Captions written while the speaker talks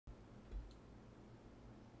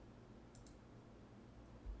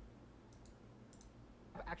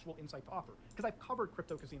actual insight to offer. Because I've covered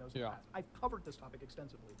crypto casinos in the past. I've covered this topic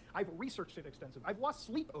extensively. I've researched it extensively. I've lost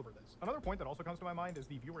sleep over this. Another point that also comes to my mind is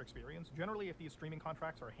the viewer experience. Generally, if these streaming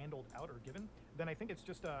contracts are handled out or given, then I think it's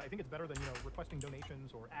just I think it's better than, you know, requesting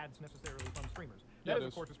donations or ads necessarily from streamers. That is,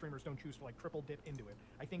 of course, if streamers don't choose to like triple dip into it.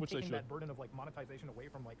 I think taking that burden of like monetization away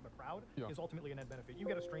from like the crowd is ultimately a net benefit. You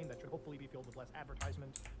get a stream that should hopefully be filled with less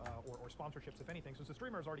advertisement or sponsorships, if anything, since the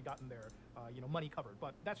streamer has already gotten their you know, money covered.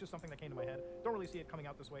 But that's just something that came to my head. Don't really see it coming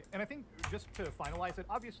out this way. And I think just to finalize it,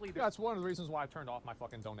 obviously, that's one of the reasons why I turned off my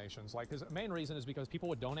fucking donations. Like, his main reason is because people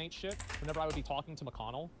would donate shit whenever I would be talking to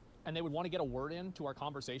McConnell, and they would want to get a word in to our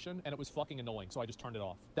conversation, and it was fucking annoying, so I just turned it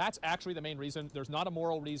off. That's actually the main reason. There's not a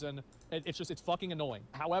moral reason. It's just, it's fucking annoying.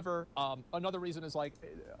 However, another reason is like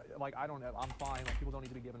I don't know, I'm fine. Like, people don't need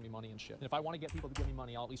to be giving me money and shit. And if I want to get people to give me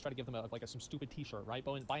money, I'll at least try to give them some stupid t-shirt, right?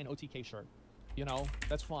 Buy an OTK shirt. You know,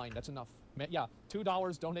 that's fine. That's enough. Yeah,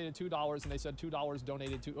 $2 donated $2, and they said $2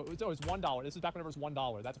 donated to. Oh, it was $1. This is back whenever it was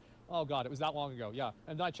 $1. That's, oh god, it was that long ago. Yeah,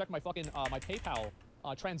 and then I checked my fucking my PayPal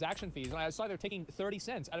transaction fees, and I saw they're taking 30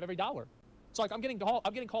 cents out of every dollar. So like, I'm getting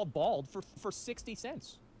called bald for 60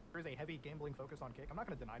 cents. There is a heavy gambling focus on Kick. I'm not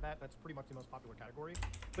going to deny that. That's pretty much the most popular category.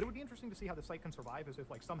 But it would be interesting to see how the site can survive as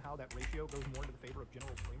if like somehow that ratio goes more into the favor of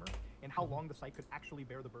general streamer, and how long the site could actually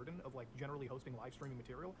bear the burden of like generally hosting live streaming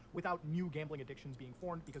material without new gambling addictions being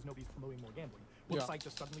formed because nobody's promoting more gambling. Will the site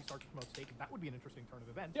just suddenly start to promote stake? That would be an interesting turn of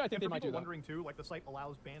events. Yeah, I think they might do that. Wondering too, like the site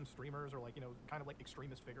allows banned streamers or like, you know, kind of like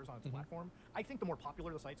extremist figures on its platform. I think the more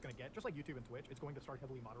popular the site's going to get, just like YouTube and Twitch, it's going to start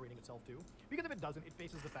heavily moderating itself too. Because if it doesn't, it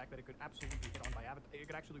faces the fact that it could absolutely be hit on by it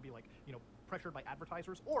could actually be like, you know, pressured by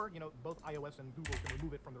advertisers, or, you know, both iOS and Google can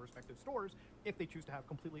remove it from the respective stores if they choose to have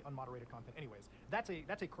completely unmoderated content. Anyways, that's a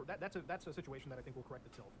situation that I think will correct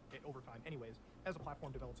itself over time. Anyways, as a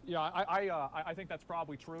platform develops. Yeah, I think that's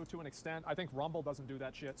probably true to an extent. I think Rumble doesn't do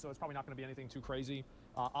that shit, so it's probably not going to be anything too crazy.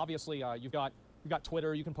 Obviously, you've got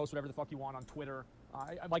Twitter. You can post whatever the fuck you want on Twitter.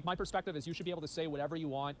 Like, my perspective is you should be able to say whatever you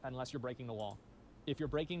want unless you're breaking the law. If you're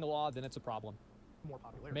breaking the law, then it's a problem. More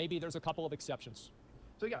popularity. Maybe there's a couple of exceptions.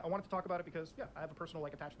 So yeah, I wanted to talk about it because, yeah, I have a personal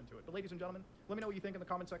like attachment to it. But ladies and gentlemen, let me know what you think in the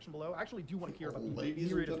comment section below. I actually do want to hear about the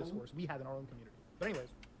myriad of discourse we have in our own community. But anyways,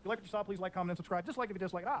 if you like what you saw, please like, comment, and subscribe. Dislike if you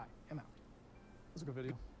dislike. I am out. That's a good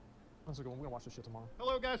video. That's a good one. We're gonna watch this shit tomorrow.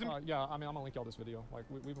 Hello, guys. Yeah, I mean, I'm gonna link y'all this video. Like,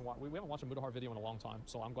 we haven't watched a Mudahar video in a long time,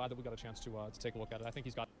 so I'm glad that we got a chance to take a look at it. I think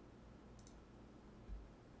he's got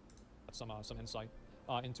some insight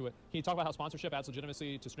into it. He talked about how sponsorship adds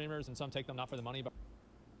legitimacy to streamers, and some take them not for the money, but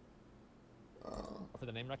for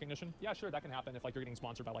the name recognition. Yeah, sure, that can happen if like you're getting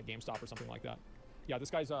sponsored by like GameStop or something like that. Yeah, this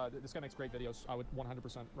guy makes great videos. I would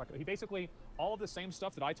 100% recommend. He basically, all of the same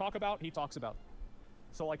stuff that I talk about, he talks about.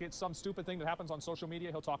 So like, it's some stupid thing that happens on social media,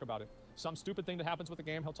 he'll talk about it. Some stupid thing that happens with the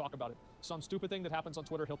game, he'll talk about it. Some stupid thing that happens on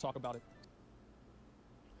Twitter, he'll talk about it.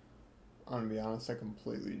 I'm gonna be honest, I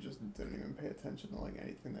completely just didn't even pay attention to like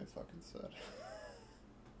anything they fucking said.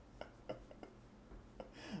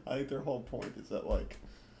 I think their whole point is that like,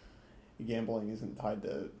 gambling isn't tied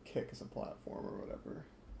to Kick as a platform or whatever.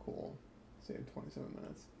 Cool. Saved 27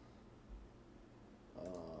 minutes.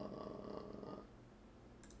 More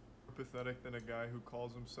pathetic than a guy who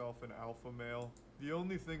calls himself an alpha male. The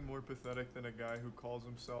only thing more pathetic than a guy who calls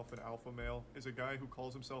himself an alpha male is a guy who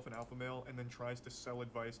calls himself an alpha male and then tries to sell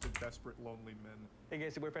advice to desperate, lonely men. Hey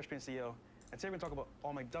guys, we're Fresh Prince CEO, and today we're gonna talk about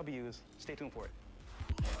all my W's. Stay tuned for it.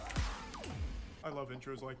 I love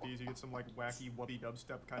intros like these. You get some like wacky wubby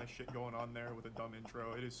dubstep kind of shit going on there with a dumb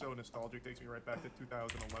intro. It is so nostalgic. Takes me right back to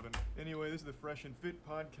 2011. Anyway, this is the Fresh and Fit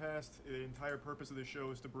podcast. The entire purpose of the show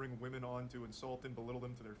is to bring women on to insult and belittle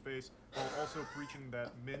them to their face, while also preaching that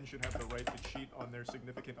men should have the right to cheat on their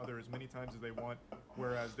significant other as many times as they want,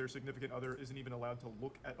 whereas their significant other isn't even allowed to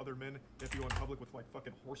look at other men. They have to go in public with like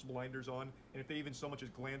fucking horse blinders on, and if they even so much as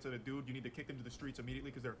glance at a dude, you need to kick them to the streets immediately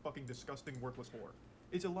because they're a fucking disgusting, worthless whore.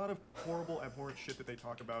 It's a lot of horrible, abhorrent shit that they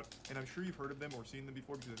talk about, and I'm sure you've heard of them or seen them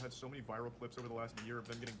before because they've had so many viral clips over the last year of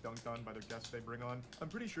them getting dunked on by their guests they bring on. I'm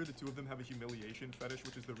pretty sure the two of them have a humiliation fetish,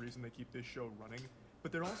 which is the reason they keep this show running,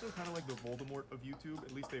 but they're also kind of like the Voldemort of YouTube.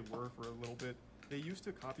 At least they were for a little bit. They used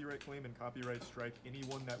to copyright claim and copyright strike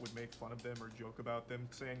anyone that would make fun of them or joke about them,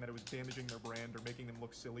 saying that it was damaging their brand or making them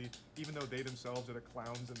look silly, even though they themselves are the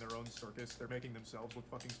clowns in their own circus. They're making themselves look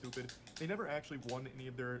fucking stupid. They never actually won any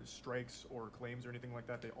of their strikes or claims or anything like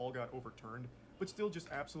that. They all got overturned, but still just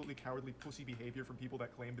absolutely cowardly pussy behavior from people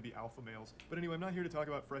that claim to be alpha males. But anyway, I'm not here to talk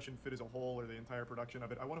about Fresh and Fit as a whole or the entire production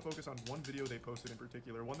of it. I want to focus on one video they posted in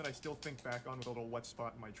particular, one that I still think back on with a little wet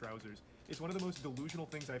spot in my trousers. It's one of the most delusional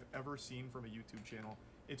things I've ever seen from a YouTube channel.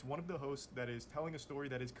 It's one of the hosts that is telling a story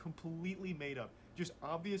that is completely made up, just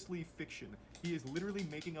obviously fiction. He is literally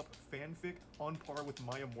making up fanfic on par with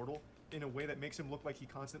My Immortal in a way that makes him look like he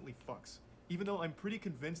constantly fucks. Even though I'm pretty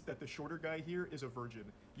convinced that the shorter guy here is a virgin,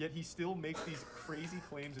 yet he still makes these crazy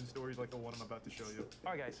claims and stories like the one I'm about to show you.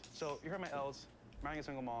 All right, guys, so you heard my L's, marrying a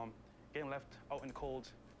single mom, getting left out in the cold,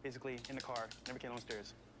 basically in the car, never came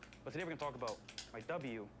downstairs. But today we're gonna talk about my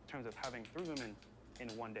W in terms of having 3 women in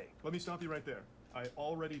one day. Let me stop you right there. I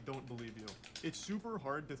already don't believe you. It's super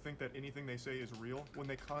hard to think that anything they say is real when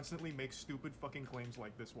they constantly make stupid fucking claims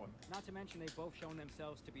like this one. Not to mention they've both shown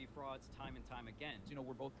themselves to be frauds time and time again. You know,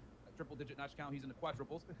 we're both a triple-digit notch count. He's in the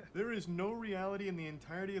quadruples. There is no reality in the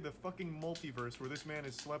entirety of the fucking multiverse where this man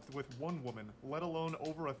has slept with one woman, let alone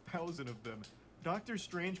over 1,000 of them. Doctor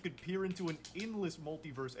Strange could peer into an endless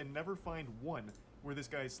multiverse and never find one where this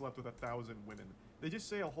guy slept with 1,000 women. They just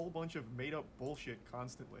say a whole bunch of made-up bullshit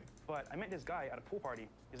constantly. But I met this guy at a pool party.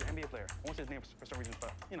 He's an NBA player. I won't say his name for some reason,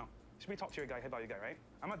 but, you know, should we talk to your guy, head value guy, right?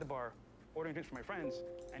 I'm at the bar, ordering drinks for my friends,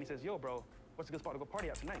 and he says, yo, bro, what's a good spot to go party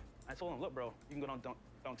at tonight? I told him, look, bro, you can go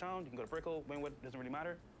downtown, you can go to Brickell, Wynwood, doesn't really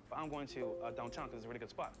matter, but I'm going to downtown because it's a really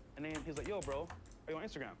good spot. And then he's like, yo, bro, are you on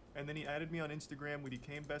Instagram? And then he added me on Instagram, we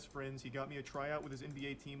became best friends, he got me a tryout with his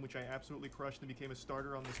NBA team, which I absolutely crushed, and became a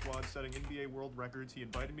starter on the squad, setting NBA world records. He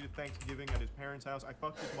invited me to Thanksgiving at his parents' house, I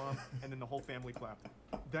fucked his mom, and then the whole family clapped.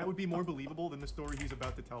 That would be more believable than the story he's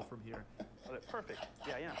about to tell from here. I was like, perfect,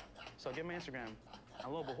 yeah, I am. So I give him my Instagram,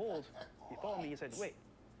 and lo and behold, he followed me, he said, wait,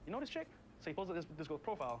 you know this chick? So he posted this girl's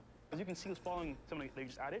profile, because you can see who's following someone that you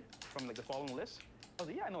just added from like the following list. I was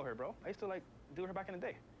like, yeah, I know her, bro. I used to like do her back in the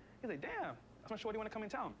day. He's like, damn, that's my shorty want to come in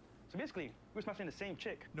town. So basically, we were smashing the same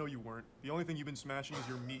chick. No, you weren't. The only thing you've been smashing is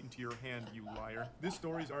your meat into your hand, you liar. This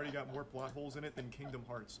story's already got more plot holes in it than Kingdom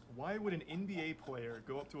Hearts. Why would an NBA player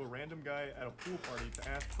go up to a random guy at a pool party to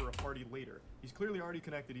ask for a party later? He's clearly already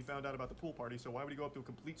connected. He found out about the pool party, so why would he go up to a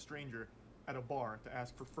complete stranger at a bar to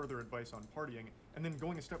ask for further advice on partying, and then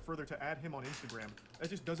going a step further to add him on Instagram? That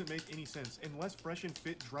just doesn't make any sense. Unless Fresh and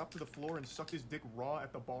Fit dropped to the floor and sucked his dick raw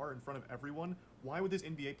at the bar in front of everyone, why would this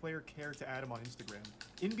NBA player care to add him on Instagram?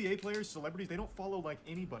 NBA players, celebrities, they don't follow like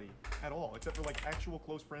anybody at all, except for like actual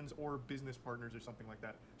close friends or business partners or something like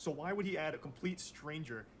that. So why would he add a complete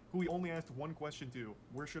stranger who he only asked one question to,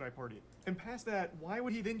 where should I party? And past that, why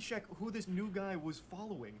would he then check who this new guy was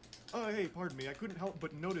following? Oh, hey, pardon me, I couldn't help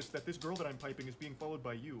but notice that this girl that I'm piping is being followed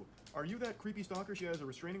by you. Are you that creepy stalker she has a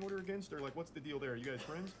restraining order against, or like what's the deal there? Are you guys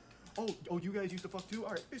friends? Oh, you guys used to fuck too?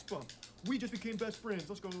 All right, fist bump. We just became best friends,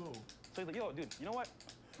 let's go. So he's like, yo, dude, you know what?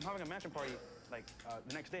 I'm having a mansion party, like,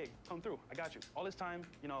 the next day. Come through, I got you. All this time,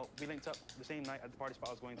 you know, we linked up the same night at the party spot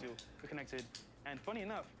I was going to. We connected. And funny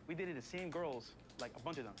enough, we dated the same girls, like a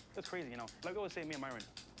bunch of them. It's crazy, you know? Like I always say, me and Myron,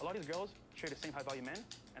 a lot of these girls share the same high-value men,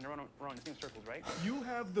 and they're around the same circles, right? You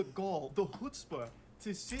have the gall, the chutzpah,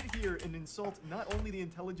 to sit here and insult not only the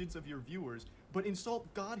intelligence of your viewers, but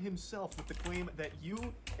insult God himself with the claim that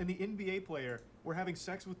you and the NBA player were having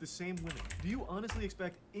sex with the same women. Do you honestly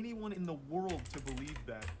expect anyone in the world to believe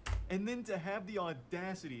that? And then to have the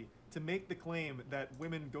audacity to make the claim that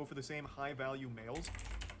women go for the same high-value males?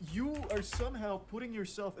 You are somehow putting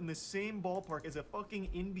yourself in the same ballpark as a fucking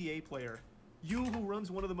NBA player. You who runs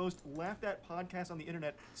one of the most laughed-at podcasts on the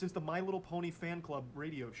internet since the My Little Pony fan club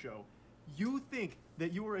radio show. You think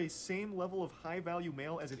that you are a same level of high-value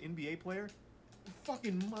male as an NBA player?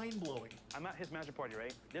 Fucking mind-blowing. I'm at his mansion party,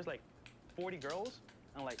 right? There's like 40 girls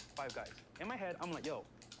and like 5 guys. In my head, I'm like, yo,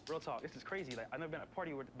 real talk, this is crazy. Like, I've never been at a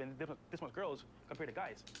party where there's been this much girls compared to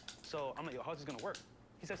guys. So I'm like, yo, how's this gonna work?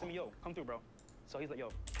 He says to me, yo, come through, bro. So he's like, yo,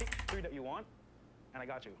 pick 3 that you want, and I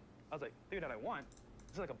got you. I was like, 3 that I want?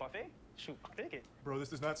 This is like a buffet? Shoot, I'll take it. Bro, this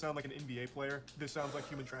does not sound like an NBA player. This sounds like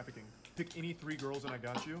human trafficking. Pick any 3 girls and I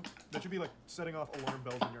got you. That should be like setting off alarm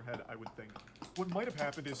bells in your head, I would think. What might have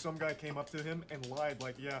happened is some guy came up to him and lied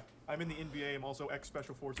like, yeah, I'm in the NBA, I'm also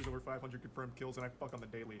ex-Special Forces, over 500 confirmed kills, and I fuck on the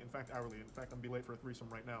daily. In fact, hourly. In fact, I'm gonna be late for a threesome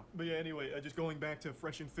right now. But yeah, anyway, just going back to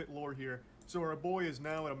Fresh and Fit lore here. So our boy is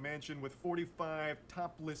now at a mansion with 45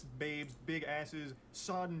 topless babes, big asses,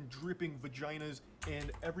 sodden, dripping vaginas,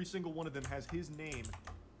 and every single one of them has his name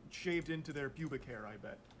shaved into their pubic hair, I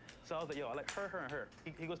bet. So I was like, yo, I like her, and her.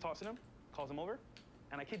 He goes talks to them, calls them over,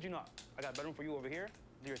 and I kid you not, I got a bedroom for you over here,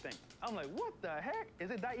 do your thing. I'm like, what the heck?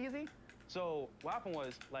 Is it that easy? So what happened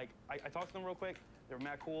was, like, I talked to them real quick, they were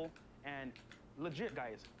mad cool, and legit,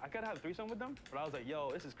 guys, I could have a threesome with them, but I was like,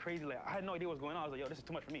 yo, this is crazy. Like, I had no idea what was going on. I was like, yo, this is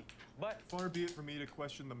too much for me. But far be it for me to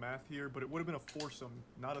question the math here, but it would have been a foursome,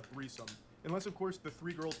 not a threesome. Unless, of course, the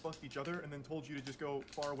 3 girls fucked each other and then told you to just go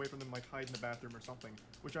far away from them, like hide in the bathroom or something,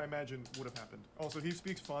 which I imagine would have happened. Also, he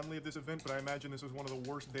speaks fondly of this event, but I imagine this was one of the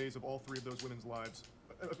worst days of all 3 of those women's lives.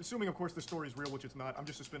 assuming of course the story is real, which it's not, I'm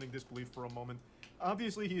just suspending disbelief for a moment.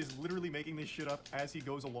 Obviously he is literally making this shit up as he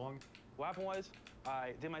goes along. What happened was,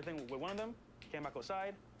 I did my thing with one of them, came back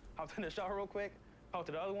outside, hopped in the shower real quick, talked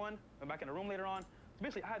to the other one, went back in the room later on. So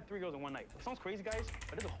basically, I had 3 girls in one night. It sounds crazy, guys,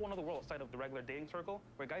 but there's a whole other world outside of the regular dating circle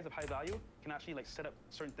where guys of high value can actually like set up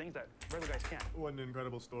certain things that regular guys can't. What an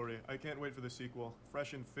incredible story. I can't wait for the sequel.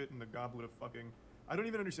 Fresh and fit in the goblet of fucking. I don't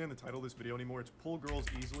even understand the title of this video anymore. It's Pull Girls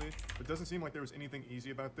Easily. It doesn't seem like there was anything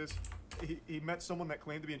easy about this. He met someone that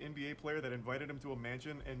claimed to be an NBA player that invited him to a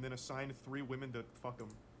mansion and then assigned 3 women to fuck him.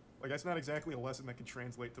 Like, that's not exactly a lesson that can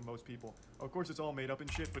translate to most people. Of course, it's all made up and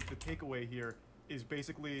shit, but the takeaway here is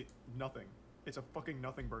basically nothing. It's a fucking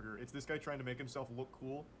nothing burger. It's this guy trying to make himself look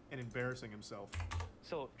cool and embarrassing himself.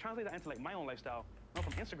 So translate that into like my own lifestyle. Not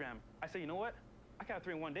from Instagram. I say, you know what? I can have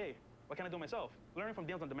 3 in one day. What can I do myself? Learning from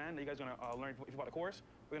Deals on Demand that you guys are gonna learn if you bought a course.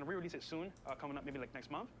 We're gonna re-release it soon, coming up maybe like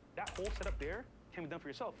next month. That whole setup there can be done for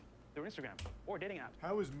yourself through Instagram or a dating app.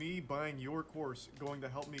 How is me buying your course going to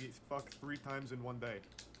help me fuck 3 times in one day?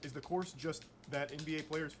 Is the course just that NBA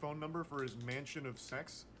player's phone number for his mansion of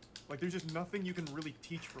sex? Like, there's just nothing you can really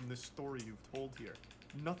teach from this story you've told here.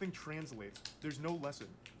 Nothing translates. There's no lesson.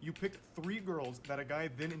 You picked 3 girls that a guy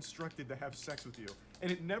then instructed to have sex with you. And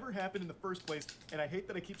it never happened in the first place, and I hate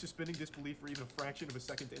that I keep suspending disbelief for even a fraction of a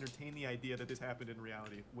second to entertain the idea that this happened in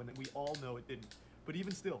reality, when we all know it didn't. But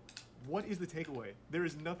even still, what is the takeaway? There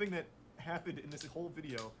is nothing that happened in this whole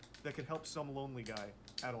video that could help some lonely guy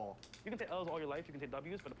at all. You can take L's all your life, you can take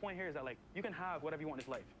W's, but the point here is that like you can have whatever you want in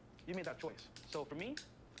this life. You made that choice. So for me,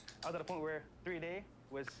 I was at a point where 3 a day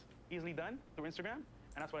was easily done through Instagram,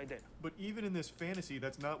 and that's what I did. But even in this fantasy,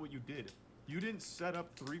 that's not what you did. You didn't set up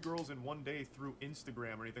 3 girls in one day through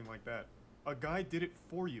Instagram or anything like that. A guy did it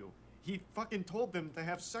for you. He fucking told them to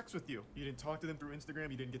have sex with you. You didn't talk to them through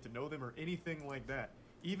Instagram, you didn't get to know them or anything like that.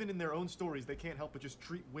 Even in their own stories, they can't help but just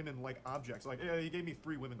treat women like objects. Like, yeah, he gave me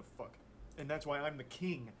 3 women to fuck. And that's why I'm the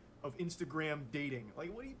king of Instagram dating.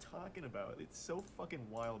 Like, what are you talking about? It's so fucking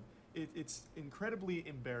wild. It's incredibly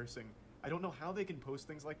embarrassing. I don't know how they can post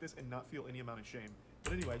things like this and not feel any amount of shame.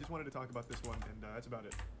 But anyway, I just wanted to talk about this one, and that's about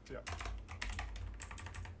it. So, yeah.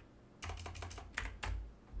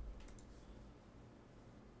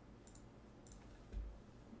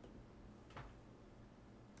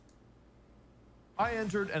 I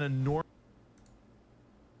entered an enormous...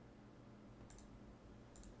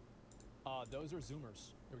 Those are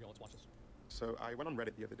Zoomers. Here we go, let's watch this. So I went on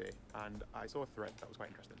Reddit the other day, and I saw a thread that was quite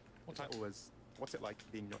interesting. The title was, "What's it like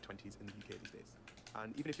being in your 20s in the UK these days?"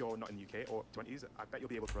 And even if you're not in the UK or 20s, I bet you'll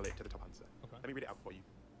be able to relate to the top answer. Okay. Let me read it out for you.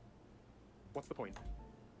 What's the point?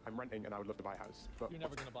 I'm renting and I would love to buy a house, but... You're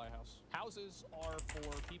never gonna buy a house. Houses are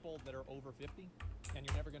for people that are over 50, and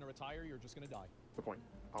you're never gonna retire, you're just gonna die. What's the point?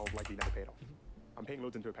 I'll likely never pay it off. I'm paying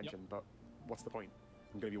loads into a pension, but what's the point?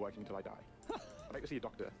 I'm gonna be working until I die. I'd like to see a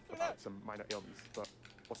doctor about some minor ailments, but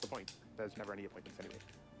what's the point? There's never any appointments anyway.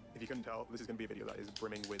 If you couldn't tell, this is going to be a video that is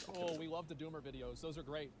brimming with optimism. Oh, we love the Doomer videos. Those are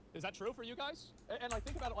great. Is that true for you guys? And I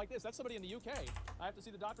think about it like this. That's somebody in the UK. I have to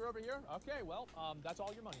see the doctor over here? Okay, well, that's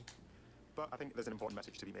all your money. But I think there's an important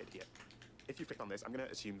message to be made here. If you clicked on this, I'm going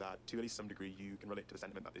to assume that to at least some degree you can relate to the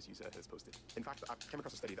sentiment that this user has posted. In fact, I came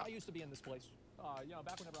across a study that... I used to be in this place. You know,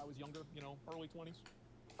 back whenever I was younger, you know, early 20s.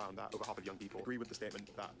 Found that over half of young people agree with the statement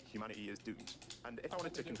that humanity is doomed. And if I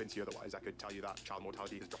wanted to convince you otherwise, I could tell you that child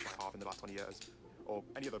mortality has dropped by half in the last 20 years, or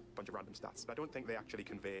any other bunch of random stats, but I don't think they actually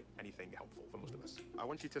convey anything helpful for most of us. I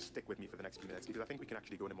want you to stick with me for the next few minutes because I think we can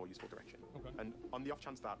actually go in a more useful direction. Okay. And on the off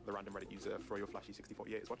chance that the random Reddit user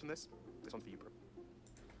FroyoFlashy6048 is watching this one's for you, bro.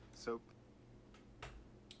 So...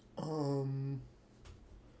 Hold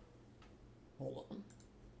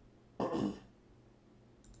on.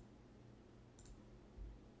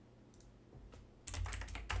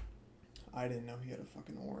 I didn't know he had a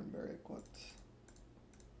fucking Orenberry equipped.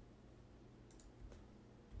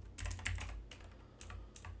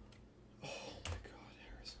 Oh my god,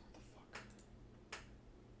 Harrison, what the fuck?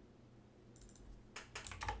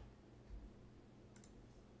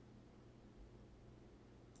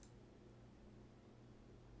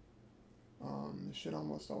 This should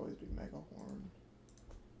almost always be Mega Horn.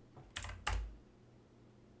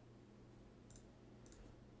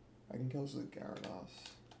 I can kill the Gyarados.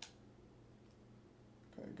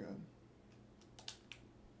 Okay, good.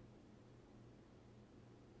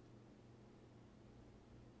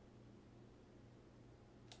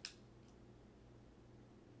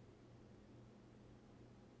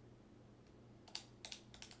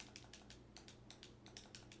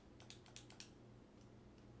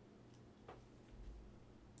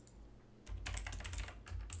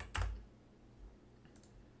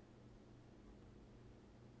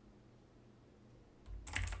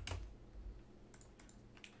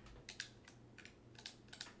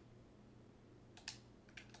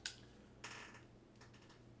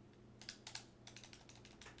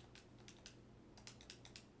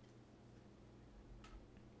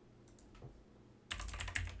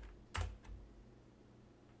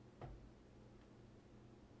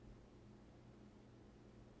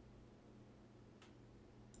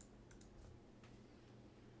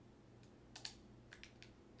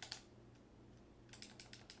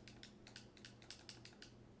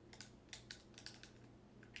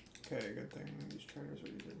 Okay, good thing these trainers are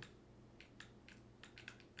easy.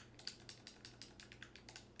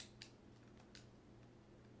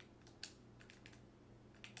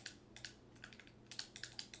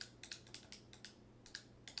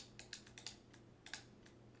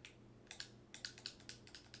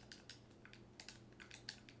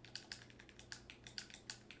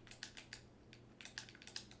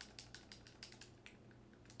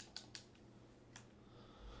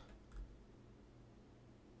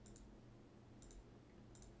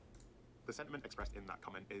 The sentiment expressed in that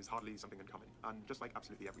comment is hardly something uncommon, and just like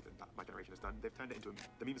absolutely everything that my generation has done, they've turned it into a meme.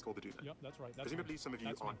 The meme is called the Doomer. Yep, that's right. That's Presumably right. some of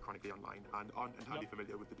you aren't chronically online and aren't entirely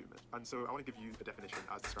familiar with the Doomer, and so I want to give you a definition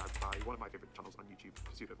as described by one of my favorite channels on YouTube,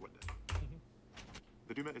 Pursuit of Wonder.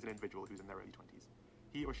 The Doomer is an individual who's in their early 20s.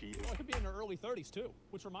 He or she is... Well, I could be in their early 30s too,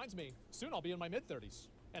 which reminds me, soon I'll be in my mid-30s,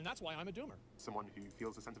 and that's why I'm a Doomer. Someone who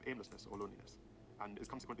feels a sense of aimlessness or loneliness, and is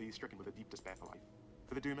consequently stricken with a deep despair for life.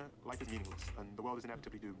 For the Doomer, life is meaningless, and the world is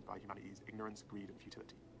inevitably doomed by humanity's ignorance, greed, and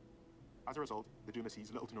futility. As a result, the Doomer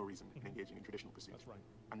sees little to no reason in engaging in traditional pursuits. That's right.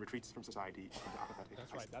 And retreats from society into apathetic.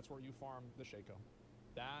 That's right. That's where you farm the Shaco.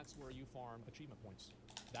 That's where you farm achievement points.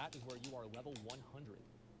 That is where you are level 100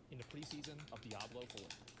 in the preseason of Diablo 4.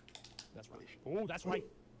 That's right. Oh, that's right.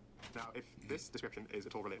 Now, if this description is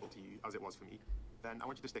at all relatable to you, as it was for me, then I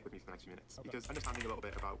want you to stick with me for the next few minutes, because understanding a little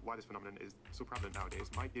bit about why this phenomenon is so prevalent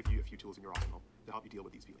nowadays might give you a few tools in your arsenal to help you deal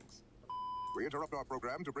with these feelings. We interrupt our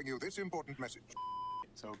program to bring you this important message.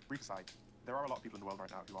 So, brief aside, there are a lot of people in the world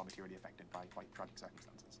right now who are materially affected by quite tragic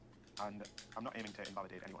circumstances. And I'm not aiming to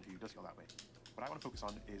invalidate anyone who does feel that way. What I want to focus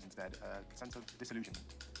on is instead a sense of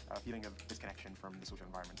disillusionment, a feeling of disconnection from the social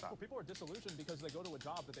environment. Well, people are disillusioned because they go to a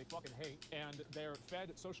job that they fucking hate, and they're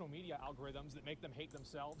fed social media algorithms that make them hate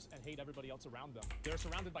themselves and hate everybody else around them. They're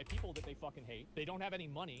surrounded by people that they fucking hate. They don't have any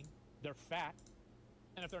money. They're fat.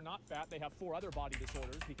 And if they're not fat, they have 4 other body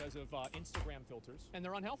disorders because of Instagram filters, and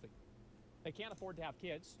they're unhealthy. They can't afford to have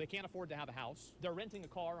kids. They can't afford to have a house. They're renting a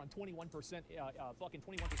car on 21% fucking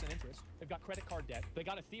 21% interest. They've got credit card debt. They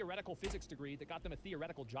got a theoretical physics degree that got them a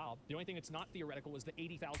theoretical job. The only thing that's not theoretical is the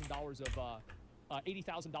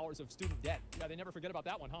 $80,000 of student debt. Yeah, they never forget about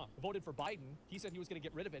that one, huh? Voted for Biden. He said he was going to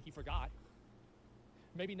get rid of it. He forgot.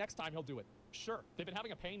 Maybe next time he'll do it. Sure. They've been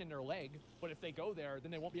having a pain in their leg, but if they go there, then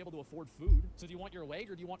they won't be able to afford food. So do you want your leg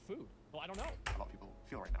or do you want food? Well, I don't know. A lot of people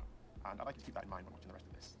feel right now, and I'd like you to keep that in mind when watching the rest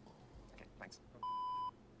of this. Okay, thanks.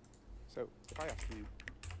 So, if I ask you,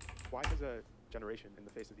 why has a generation in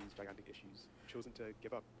the face of these gigantic issues chosen to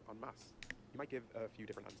give up en masse? You might give a few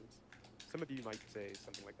different answers. Some of you might say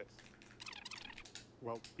something like this.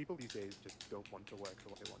 Well, people these days just don't want to work for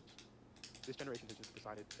what they want. This generation has just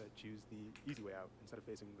decided to choose the easy way out instead of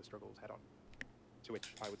facing the struggles head on. To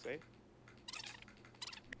which I would say,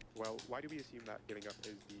 well, why do we assume that giving up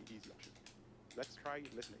is the easy option? Let's try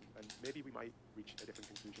listening, and maybe we might reach a different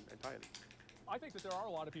conclusion entirely. I think that there are a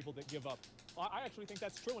lot of people that give up. I actually think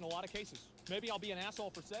that's true in a lot of cases. Maybe I'll be an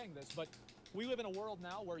asshole for saying this, but we live in a world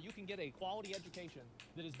now where you can get a quality education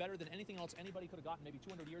that is better than anything else anybody could have gotten maybe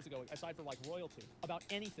 200 years ago, aside from like royalty, about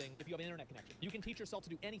anything if you have an internet connection. You can teach yourself to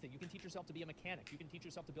do anything. You can teach yourself to be a mechanic. You can teach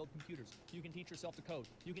yourself to build computers. You can teach yourself to code.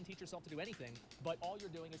 You can teach yourself to do anything, but all you're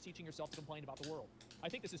doing is teaching yourself to complain about the world. I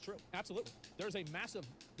think this is true. Absolutely. There's a massive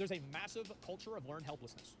culture of learned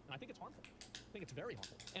helplessness, and I think it's harmful. I think it's very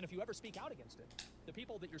harmful. And if you ever speak out against it, the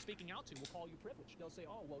people that you're speaking out to will call you privileged. They'll say,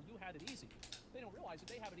 oh, well, you had it easy. They don't realize that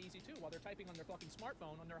they have it easy too while they're typing on their fucking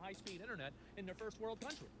smartphone on their high-speed internet in their first world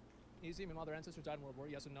country. Easy, even while their ancestors died in World War,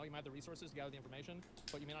 yes and no, you might have the resources to gather the information,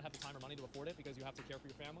 but you may not have the time or money to afford it because you have to care for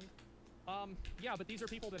your family. Yeah, but these are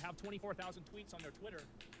people that have 24,000 tweets on their Twitter,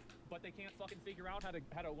 but they can't fucking figure out how to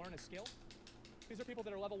learn a skill. These are people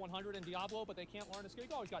that are level 100 in Diablo, but they can't learn a skill.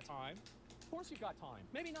 You've always got time. Of course you've got time.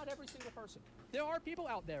 Maybe not every single person. There are people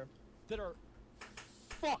out there that are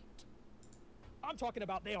fucked. I'm talking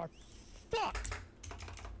about they are fucked.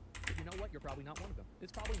 But you know what? You're probably not one of them.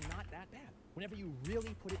 It's probably not that bad whenever you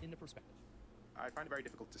really put it into perspective. I find it very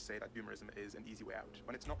difficult to say that doomerism is an easy way out,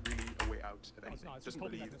 when it's not really a way out of anything. No, it's doesn't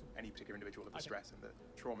totally relieve any particular individual of the stress and the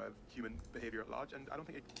trauma of human behavior at large, and I don't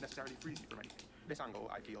think it necessarily frees you from anything. This angle,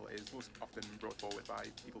 I feel, is most often brought forward by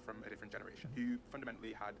people from a different generation, who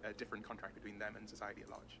fundamentally had a different contract between them and society at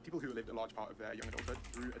large. People who lived a large part of their young adulthood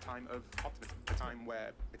through a time of optimism, a time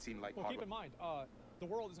where it seemed like well, keep in mind, the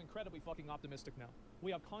world is incredibly fucking optimistic now.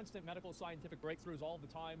 We have constant medical scientific breakthroughs all the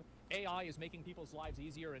time. AI is making people's lives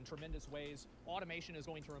easier in tremendous ways. Automation is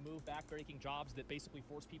going to remove back-breaking jobs that basically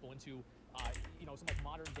force people into, some like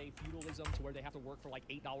modern-day feudalism to where they have to work for like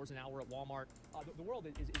 $8 an hour at Walmart. The world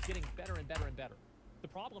is getting better and better and better. The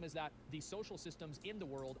problem is that the social systems in the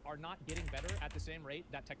world are not getting better at the same rate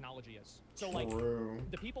that technology is. So like,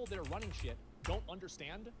 the people that are running shit don't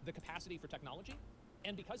understand the capacity for technology,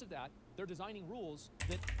 and because of that, they're designing rules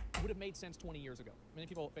that would have made sense 20 years ago. Many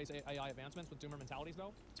people face AI advancements with doomer mentalities,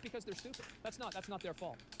 though. It's because they're stupid. That's not their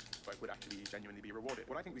fault. But would actually genuinely be rewarded.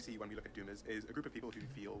 What I think we see when we look at doomers is a group of people who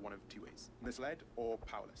feel one of two ways: misled or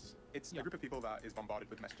powerless. It's a group of people that is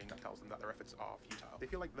bombarded with messaging that tells them that their efforts are futile. They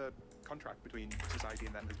feel like the contract between society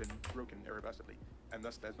and them has been broken irreversibly, and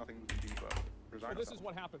thus there's nothing we can do but resign Well, this is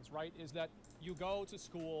what happens, right? Is that you go to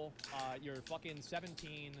school, you're fucking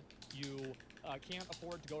 17, you can't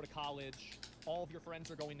afford to go to college, all of your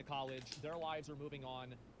friends are going to college, their lives are moving on,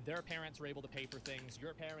 their parents are able to pay for things,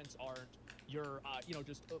 your parents aren't, you're,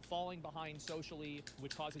 just falling behind socially,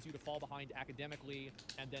 which causes you to fall behind academically,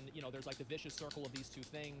 and then, there's like the vicious circle of these two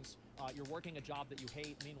things. You're working a job that you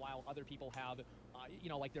hate, meanwhile other people have,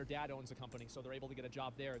 like their dad owns a company, so they're able to get a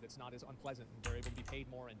job there that's not as unpleasant, and they're able to be paid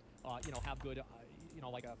more and, have good,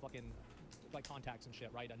 like a fucking, like contacts and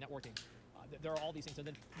shit, right? Networking. There are all these things, and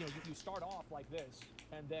then, you start off like this,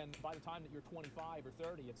 and then by the time that you're 25 or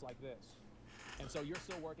 30, it's like this. And so you're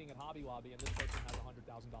still working at Hobby Lobby, and this person has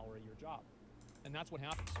a $100,000 a year job. And that's what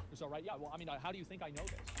happens. So, right, yeah, well, I mean, how do you think I know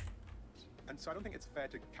this? And so I don't think it's fair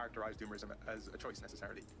to characterize doomerism as a choice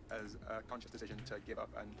necessarily, as a conscious decision to give up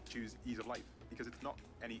and choose ease of life, because it's not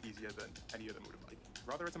any easier than any other mode of life.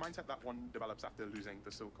 Rather, it's a mindset that one develops after losing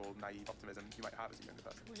the so-called naive optimism you might have as a younger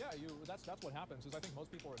person. Well, yeah, that's what happens, is I think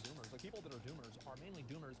most people are doomers. Like, people that are doomers are mainly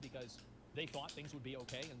doomers because they thought things would be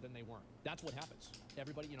okay and then they weren't. That's what happens.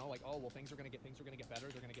 Everybody, like, oh, well, things are gonna get better,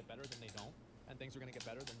 they're gonna get better, then they don't. And things are gonna get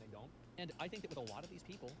better, then they don't. And I think that with a lot of these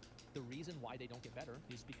people, the reason why they don't get better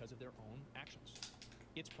is because of their own actions.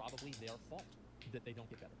 It's probably their fault that they don't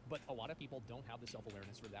get better. But a lot of people don't have the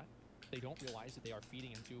self-awareness for that. They don't realize that they are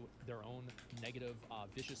feeding into their own negative,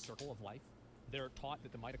 vicious circle of life. They're taught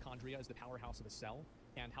that the mitochondria is the powerhouse of the cell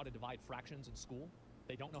and how to divide fractions in school.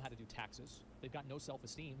 They don't know how to do taxes. They've got no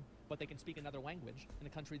self-esteem, but they can speak another language in a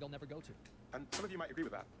country they'll never go to. And some of you might agree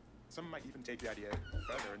with that. Some might even take the idea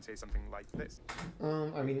further and say something like this.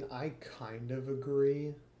 I mean, I kind of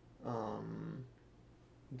agree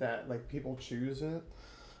that, like, people choose it.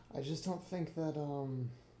 I just don't think that,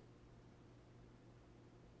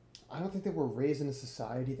 I don't think that we're raised in a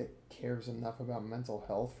society that cares enough about mental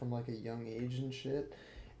health from, like, a young age and shit.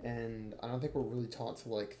 And I don't think we're really taught to,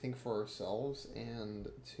 like, think for ourselves and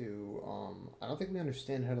to, I don't think we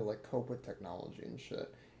understand how to, like, cope with technology and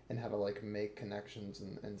shit and how to, like, make connections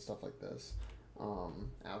and stuff like this,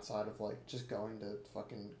 outside of, like, just going to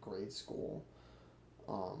fucking grade school,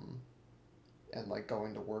 and, like,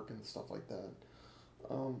 going to work and stuff like that.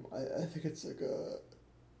 I think it's, like,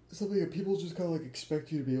 something that people just kind of, like,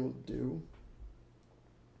 expect you to be able to do.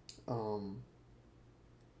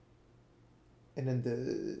 And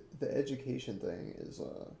then the education thing is,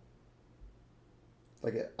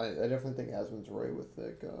 like, I definitely think Asmund's right with,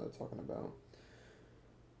 like, talking about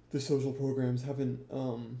the social programs haven't,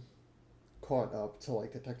 caught up to,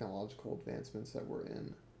 like, the technological advancements that we're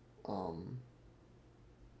in. And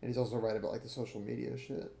he's also right about, like, the social media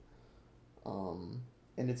shit.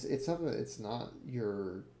 And it's something that it's not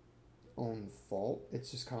your own fault.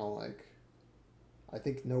 It's just kind of like, I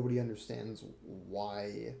think nobody understands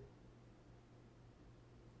why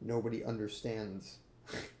nobody understands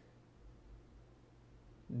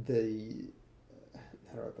the,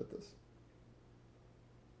 how do I put this?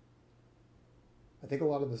 I think a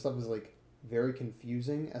lot of the stuff is, like, very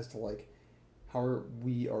confusing as to, like, how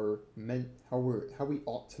we ought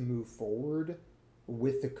to move forward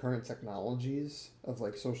with the current technologies of,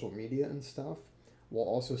 like, social media and stuff, while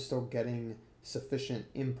also still getting sufficient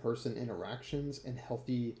in-person interactions and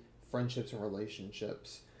healthy friendships and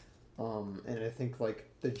relationships. And I think, like,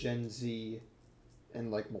 the Gen Z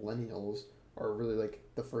and, like, millennials are really, like,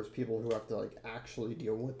 the first people who have to, like, actually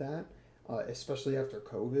deal with that, especially after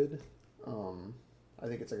COVID. I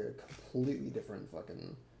think it's, like, a completely different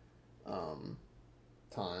fucking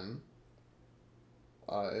time.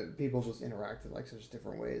 People just interact in, like, such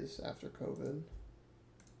different ways after COVID.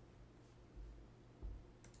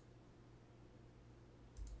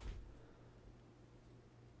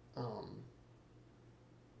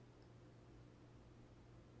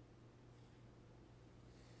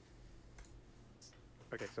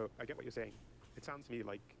 Okay, so I get what you're saying. It sounds to me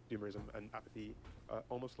like doomerism and apathy are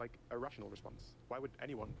almost like a rational response. Why would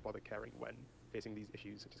anyone bother caring when facing these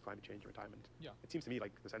issues such as climate change and retirement? Yeah. It seems to me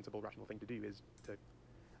like the sensible, rational thing to do is to...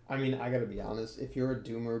 I mean, I gotta be honest, if you're a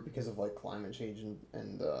doomer because of, like, climate change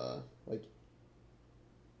and like,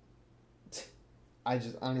 I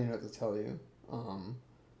don't even know what to tell you.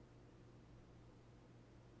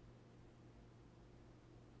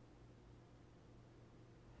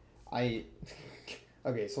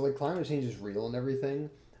 Okay, so like climate change is real and everything,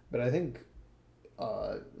 but I think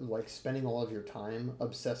like spending all of your time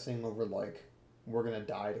obsessing over like we're gonna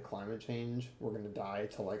die to climate change, we're gonna die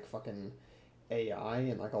to like fucking AI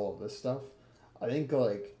and like all of this stuff, I think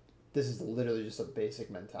like this is literally just a basic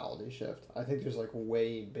mentality shift. I think there's like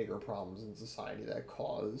way bigger problems in society that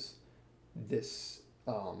cause this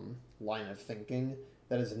line of thinking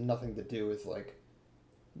that has nothing to do with like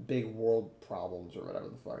big world problems or whatever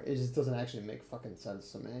the fuck. It just doesn't actually make fucking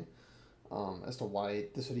sense to me as to why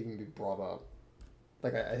this would even be brought up.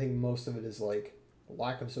 Like, I think most of it is like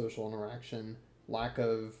lack of social interaction, lack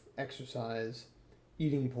of exercise,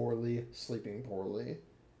 eating poorly, sleeping poorly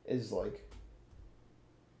is like,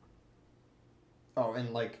 oh,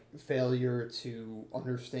 and like failure to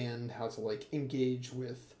understand how to like engage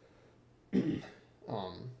with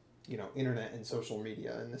you know, internet and social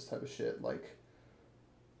media and this type of shit like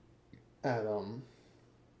at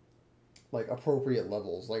like appropriate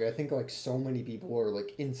levels. Like I think like so many people are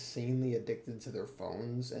like insanely addicted to their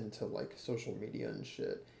phones and to like social media and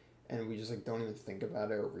shit, and we just like don't even think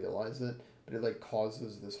about it or realize it, but it like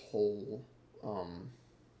causes this whole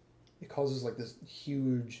it causes like this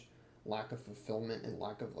huge lack of fulfillment and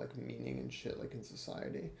lack of like meaning and shit like in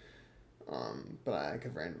society. But I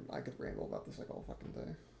could ramble about this like all fucking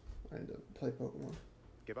day. I need to play Pokemon.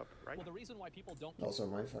 Give up, right? Well, the reason why people don't. Also,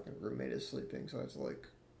 my fucking roommate is sleeping, so I have to like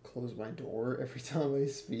close my door every time I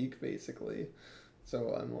speak, basically.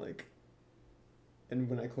 So I'm like, and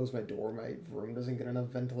when I close my door, my room doesn't get enough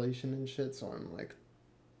ventilation and shit. So I'm like,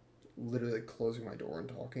 literally closing my door and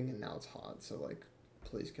talking, and now it's hot. So like,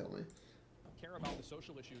 please kill me. Care about the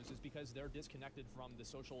social issues is because they're disconnected from the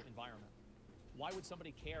social environment. Why would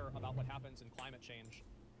somebody care about what happens in climate change?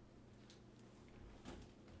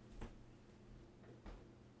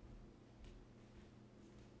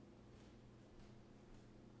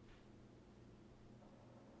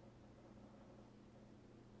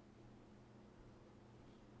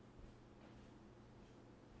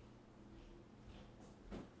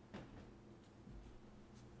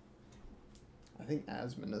 I think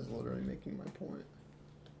Asmund is literally making my point.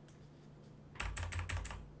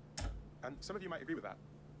 And some of you might agree with that.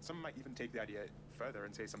 Some might even take the idea further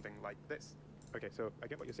and say something like this. Okay, so I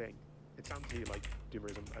get what you're saying. It sounds to me like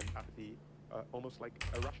doomerism and apathy are almost like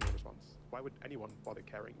a rational response. Why would anyone bother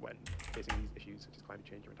caring when facing these issues such as climate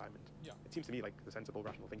change or retirement? Yeah. It seems to me like the sensible,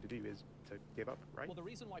 rational thing to do is to give up, right? Well, the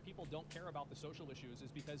reason why people don't care about the social issues is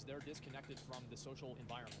because they're disconnected from the social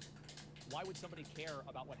environment. Why would somebody care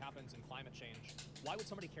about what happens in climate change? Why would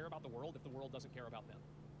somebody care about the world if the world doesn't care about them?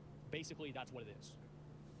 Basically, that's what it is.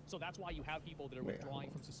 So that's why you have people that are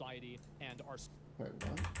withdrawing from society and are... Wait,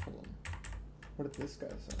 what? Hold on. What did this guy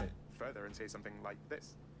say? Further and say something like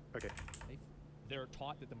this. Okay. They're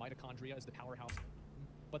taught that the mitochondria is the powerhouse,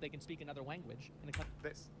 but they can speak another language. And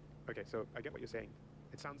this. Okay, so I get what you're saying.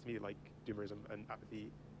 It sounds to me like doomerism and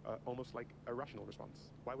apathy are almost like a rational response.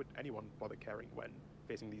 Why would anyone bother caring when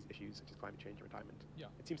facing these issues such as climate change or retirement? Yeah.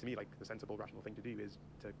 It seems to me like the sensible, rational thing to do is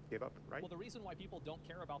to give up, right? Well, the reason why people don't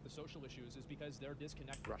care about the social issues is because they're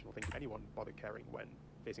disconnected. Rational thing. Anyone bother caring when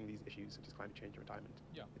facing these issues such as climate change or retirement?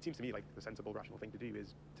 Yeah. It seems to me like the sensible, rational thing to do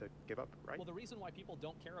is to give up, right? Well, the reason why people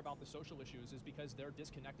don't care about the social issues is because they're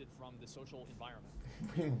disconnected from the social environment.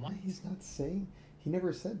 Wait, why he's not saying? He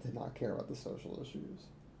never said to not care about the social issues.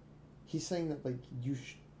 He's saying that like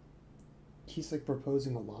he's like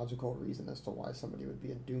proposing a logical reason as to why somebody would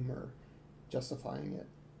be a doomer, justifying it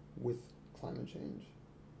with climate change.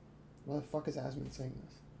 Why the fuck is Asmund saying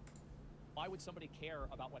this? Why would somebody care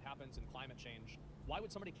about what happens in climate change? Why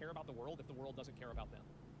would somebody care about the world if the world doesn't care about them?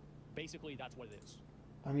 Basically, that's what it is.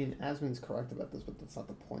 I mean, Asmund's correct about this, but that's not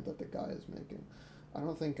the point that the guy is making. I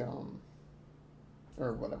don't think,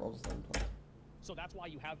 or whatever, I'll just let him talk. So that's why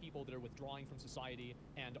you have people that are withdrawing from society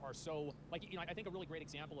and are so, like, you know, I think a really great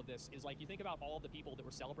example of this is, like, you think about all the people that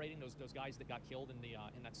were celebrating those guys that got killed in the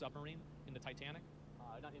in that submarine, in the Titanic.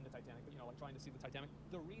 Not in the Titanic, but, you know, like trying to see the Titanic.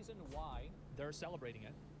 The reason why they're celebrating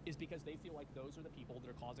it is because they feel like those are the people that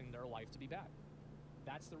are causing their life to be bad.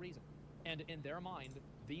 That's the reason. And in their mind,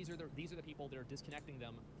 these are the people that are disconnecting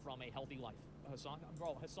them from a healthy life. Hassan,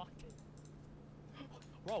 bro,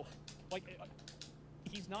 like,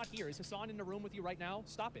 he's not here. Is Hassan in the room with you right now?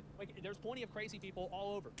 Stop it. Like, there's plenty of crazy people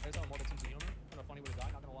all over. There's how Mortal Sense of Humor. Kind of funny with a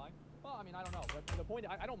guy, not gonna lie. Well, I mean, I don't know. But the point,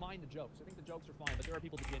 I don't mind the jokes. I think the jokes are fine, but there are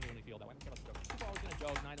people that genuinely feel that way. I don't care about the jokes. People are always gonna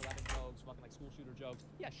joke, 9/11 jokes, fucking like school shooter jokes.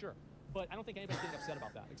 Yeah, sure. But I don't think anybody's getting upset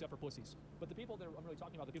about that, except for pussies. But the people that I'm really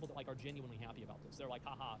talking about, the people that like are genuinely happy about this. They're like,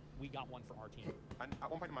 haha, we got one for our team. And at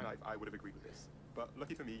one point in my life, I would have agreed with this. But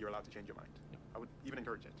lucky for me, you're allowed to change your mind. Yeah. I would even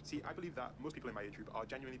encourage it. See, I believe that most people in my age group are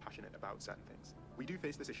genuinely passionate about certain things. We do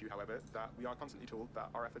face this issue, however, that we are constantly told that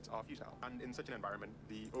our efforts are futile. And in such an environment,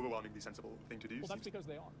 the overwhelmingly sensible thing to do Well, that's because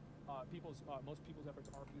they are. Most people's efforts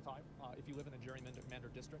are futile. If you live in a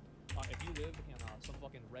gerrymandered district, if you live in some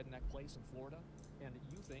fucking redneck place in Florida, and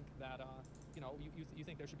you think that, you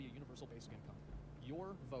think there should be a universal basic income,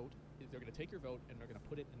 your vote, they're going to take your vote and they're going to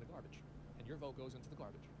put it in the garbage. And your vote goes into the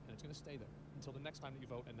garbage, and it's going to stay there until the next time that you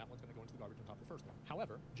vote, and that one's going to go into the garbage on top of the first one.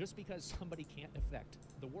 However, just because somebody can't affect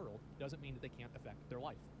the world doesn't mean that they can't affect their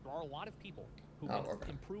life. There are a lot of people who can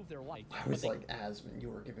improve their life. I was like, Asmon, you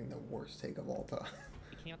were giving the worst take of all time.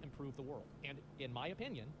 They can't improve the world. And in my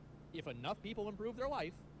opinion, if enough people improve their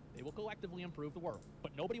life, they will collectively improve the world.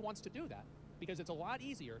 But nobody wants to do that because it's a lot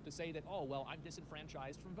easier to say that, oh, well, I'm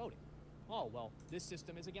disenfranchised from voting. Oh, well, this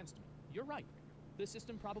system is against me. You're right. The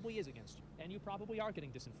system probably is against you, and you probably are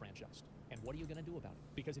getting disenfranchised. And what are you going to do about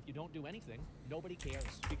it? Because if you don't do anything, nobody cares,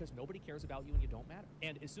 because nobody cares about you and you don't matter.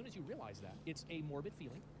 And as soon as you realize that, it's a morbid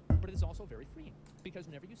feeling, but it is also very freeing, because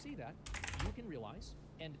whenever you see that, you can realize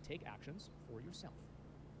and take actions for yourself,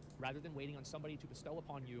 rather than waiting on somebody to bestow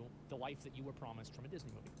upon you the life that you were promised from a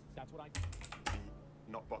Disney movie. That's what I do.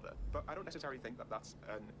 Not bother. But I don't necessarily think that that's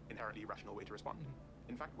an inherently rational way to respond.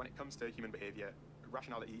 In fact, when it comes to human behavior,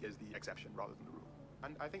 rationality is the exception rather than the rule.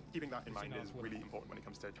 And I think keeping that in mind is really important when it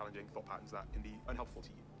comes to challenging thought patterns that can be unhelpful to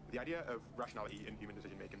you. The idea of rationality in human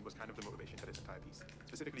decision-making was kind of the motivation for this entire piece,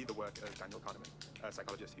 specifically the work of Daniel Kahneman, a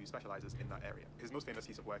psychologist who specializes in that area. His most famous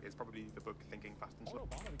piece of work is probably the book Thinking Fast and Slow.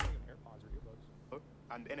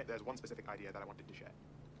 And in it, there's one specific idea that I wanted to share.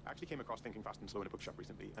 I actually came across Thinking Fast and Slow in a bookshop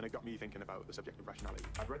recently, and it got me thinking about the subject of rationality.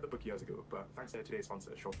 I'd read the book years ago, but thanks to today's sponsor,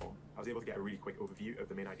 Shortform, I was able to get a really quick overview of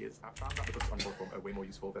the main ideas. I found that the books on Shortform are way more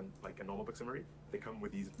useful than like a normal book summary. They come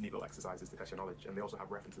with these neat little exercises to test your knowledge, and they also have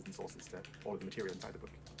references and sources to all of the material inside the book.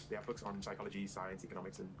 They have books on psychology, science,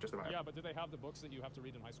 economics, and just about Yeah, but do they have the books that you have to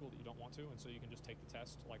read in high school that you don't want to, and so you can just take the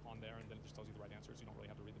test like on there, and then it just tells you the right answers? You don't really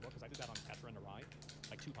have to read the book, because I did that on Tetra and Arai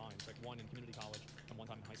like 2 times, like one in community college and one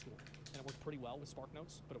time in high school, and it worked pretty well with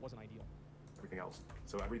SparkNotes, but it wasn't ideal. Everything else.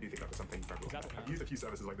 So I really do think that there's something for everyone. I've used a few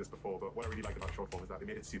services like this before, but what I really liked about Shortform is that they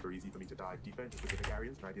made it super easy for me to dive deeper into specific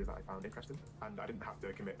areas and ideas that I found interesting, and I didn't have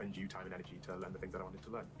to commit undue time and energy to learn the things that I wanted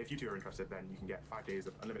to learn. If you two are interested, then you can get 5 days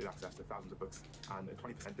of unlimited access to thousands of books and a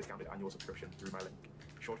 20% discounted annual subscription through my link,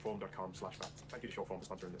 shortform.com/facts. Thank you to Shortform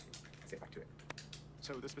for sponsoring this. Let's get back to it.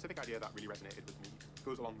 So the specific idea that really resonated with me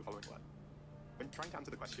goes along the following line. When trying to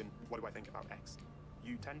answer the question, what do I think about X?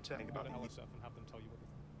 You tend to think about the stuff and have them tell you what they think.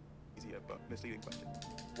 Easier but misleading question.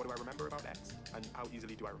 What do I remember about X, and how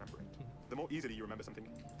easily do I remember it? The more easily you remember something,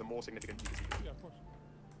 the more significant you perceive it. Yeah, of course.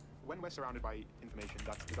 When we're surrounded by information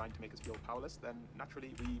that's designed to make us feel powerless, then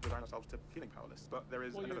naturally we resign ourselves to feeling powerless. But there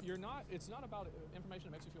is it's not about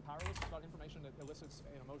information that makes you feel powerless, it's about information that elicits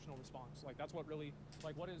an emotional response. Like that's what really,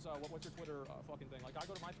 like what's your Twitter fucking thing? Like I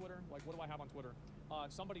go to my Twitter, like what do I have on Twitter?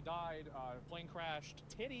 Somebody died, plane crashed,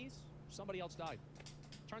 titties, somebody else died.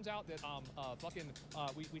 Turns out that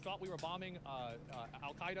we thought we were bombing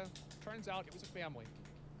Al-Qaeda. Turns out it was a family.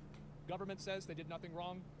 Government says they did nothing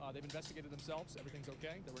wrong. They've investigated themselves. Everything's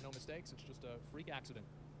okay. There were no mistakes. It's just a freak accident.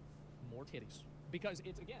 More titties. Because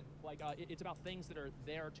it's, again, like, it's about things that are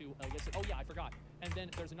there to elicit. Oh, yeah, I forgot. And then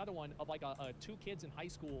there's another one of, like, 2 kids in high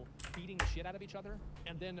school beating the shit out of each other.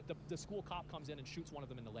 And then the school cop comes in and shoots one of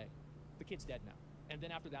them in the leg. The kid's dead now. And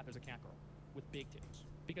then after that, there's a cat girl with big titties.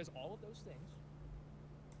 Because all of those things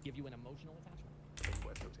give you an emotional attachment.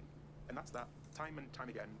 Worth noting. And that's that, time and time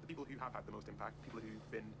again, the people who have had the most impact, people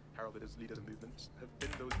who've been heralded as leaders of movements, have been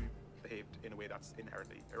those who behaved in a way that's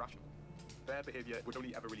inherently irrational. Their behavior would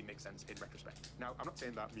only ever really make sense in retrospect. Now, I'm not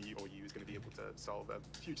saying that me or you is going to be able to solve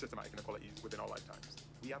huge systematic inequalities within our lifetimes.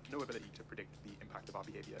 We have no ability to predict the impact of our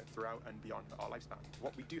behavior throughout and beyond our lifespan.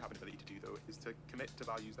 What we do have an ability to do, though, is to commit to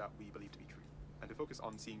values that we believe to be true, and to focus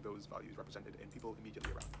on seeing those values represented in people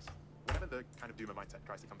immediately around us. Whenever the kind of doomer mindset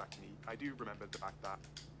tries to come back to me, I do remember the fact that,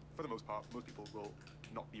 for the most part, most people will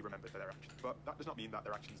not be remembered for their actions. But that does not mean that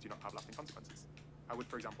their actions do not have lasting consequences. I would,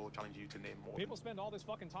 for example, challenge you to name more. People spend all this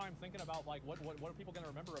fucking time thinking about, like, what are people going to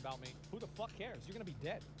remember about me? Who the fuck cares? You're going to be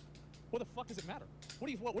dead. What the fuck does it matter? What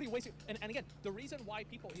are you wasting? And again, the reason why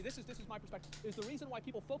people, this is my perspective, is the reason why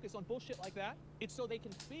people focus on bullshit like that, it's so they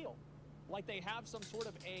can feel like they have some sort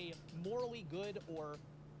of a morally good or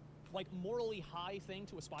like morally high thing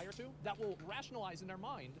to aspire to that will rationalize in their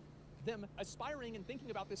mind them aspiring and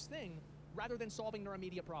thinking about this thing rather than solving their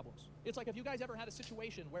immediate problems. It's like, have you guys ever had a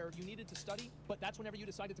situation where you needed to study, but that's whenever you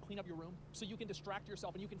decided to clean up your room so you can distract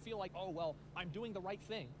yourself and you can feel like, oh, well, I'm doing the right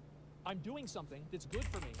thing, I'm doing something that's good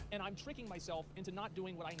for me, and I'm tricking myself into not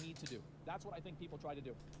doing what I need to do. That's what I think people try to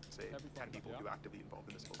do. Say 10 people who are actively involved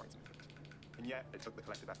in the civil rights movement. And yet, it took the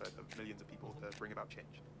collective effort of millions of people to bring about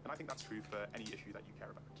change. And I think that's true for any issue that you care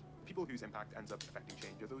about. People whose impact ends up affecting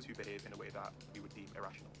change are those who behave in a way that we would deem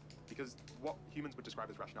irrational. Because what humans would describe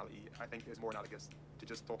as rationality, I think, is more analogous to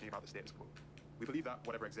just talking about the status quo. We believe that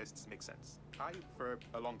whatever exists makes sense. I, for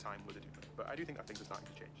a long time, was a doomer, but I do think that things are starting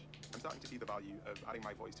to change. I'm starting to see the value of adding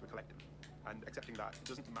my voice to a collective, and accepting that it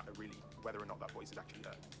doesn't matter really whether or not that voice is actually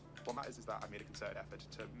heard. What matters is that I've made a concerted effort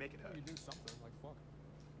to make it heard. You do something, like, fuck.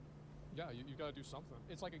 Yeah, you gotta do something.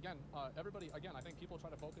 It's like, again, everybody, again, I think people try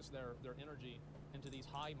to focus their energy into these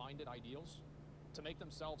high-minded ideals to make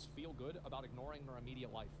themselves feel good about ignoring their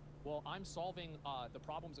immediate life. Well, I'm solving the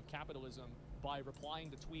problems of capitalism by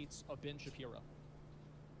replying to tweets of Ben Shapiro.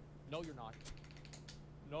 No, you're not.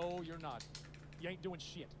 No, you're not. You ain't doing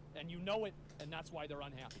shit. And you know it, and that's why they're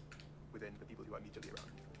unhappy. Within the people who are immediately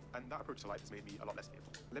around me. And that approach to life has made me a lot less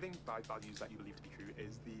fearful. Living by values that you believe to be true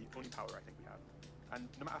is the only power I think we have. And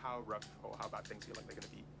no matter how rough or how bad things feel like they're going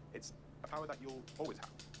to be, it's a power that you'll always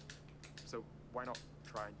have. So why not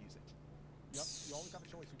try and use it? Yep, you always have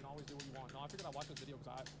a choice. You can always do what you want. No, I figured I'd watch this video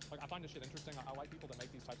because I find this shit interesting. I like people that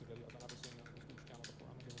make these types of videos. I've never seen this dude's channel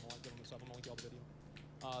before. I'm gonna give him a like, give him a sub. I'm gonna link you all the video.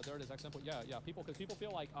 There it is, X input. Yeah, people, because people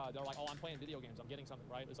feel like they're like, oh, I'm playing video games, I'm getting something,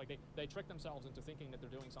 right? It's like they trick themselves into thinking that they're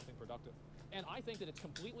doing something productive. And I think that it's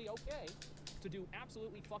completely okay to do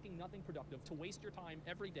absolutely fucking nothing productive, to waste your time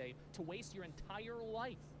every day, to waste your entire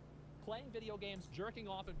life playing video games, jerking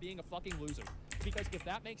off, and being a fucking loser. Because if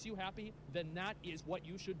that makes you happy, then that is what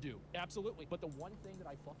you should do. Absolutely. But the one thing that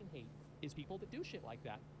I fucking hate is people that do shit like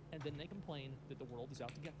that, and then they complain that the world is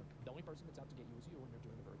out to get them. The only person that's out to get you is you, and you're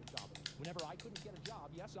doing a very good job of it. Whenever I couldn't get a job,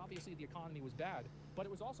 yes, obviously the economy was bad, but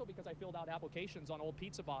it was also because I filled out applications on old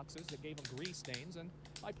pizza boxes that gave them grease stains, and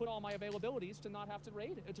I put all my availabilities to not have to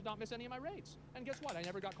raid, to not miss any of my raids. And guess what? I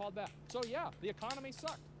never got called back. So yeah, the economy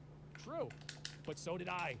sucked. True. But so did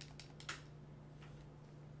I.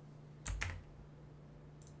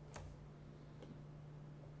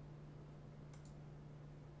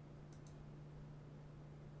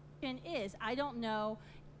 Is I don't know.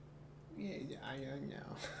 Yeah, I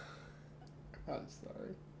know. I'm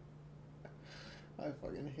sorry. I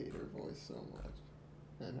fucking hate her voice so much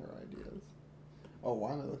and her ideas. Oh,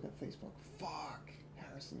 why am I looking at Facebook? Fuck,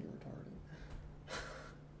 Harrison, you're retarded.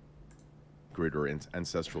 Greater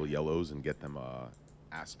ancestral yellows and get them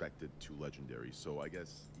aspected to legendary. So I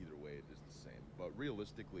guess either way it is the same. But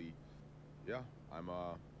realistically, yeah, I'm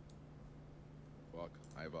fuck.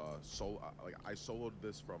 I've I soloed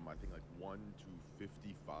this from I think like 1 to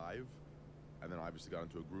 55, and then I obviously got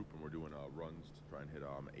into a group and we're doing runs to try and hit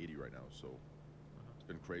 80 right now. So it's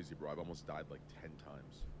been crazy, bro. I've almost died like 10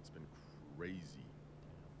 times. It's been crazy.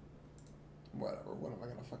 Whatever. What am I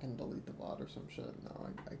gonna fucking delete the VOD or some shit? No,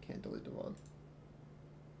 I can't delete the VOD.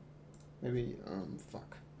 Maybe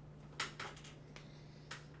fuck.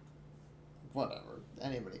 Whatever.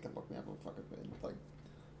 Anybody can look me up on fucking like.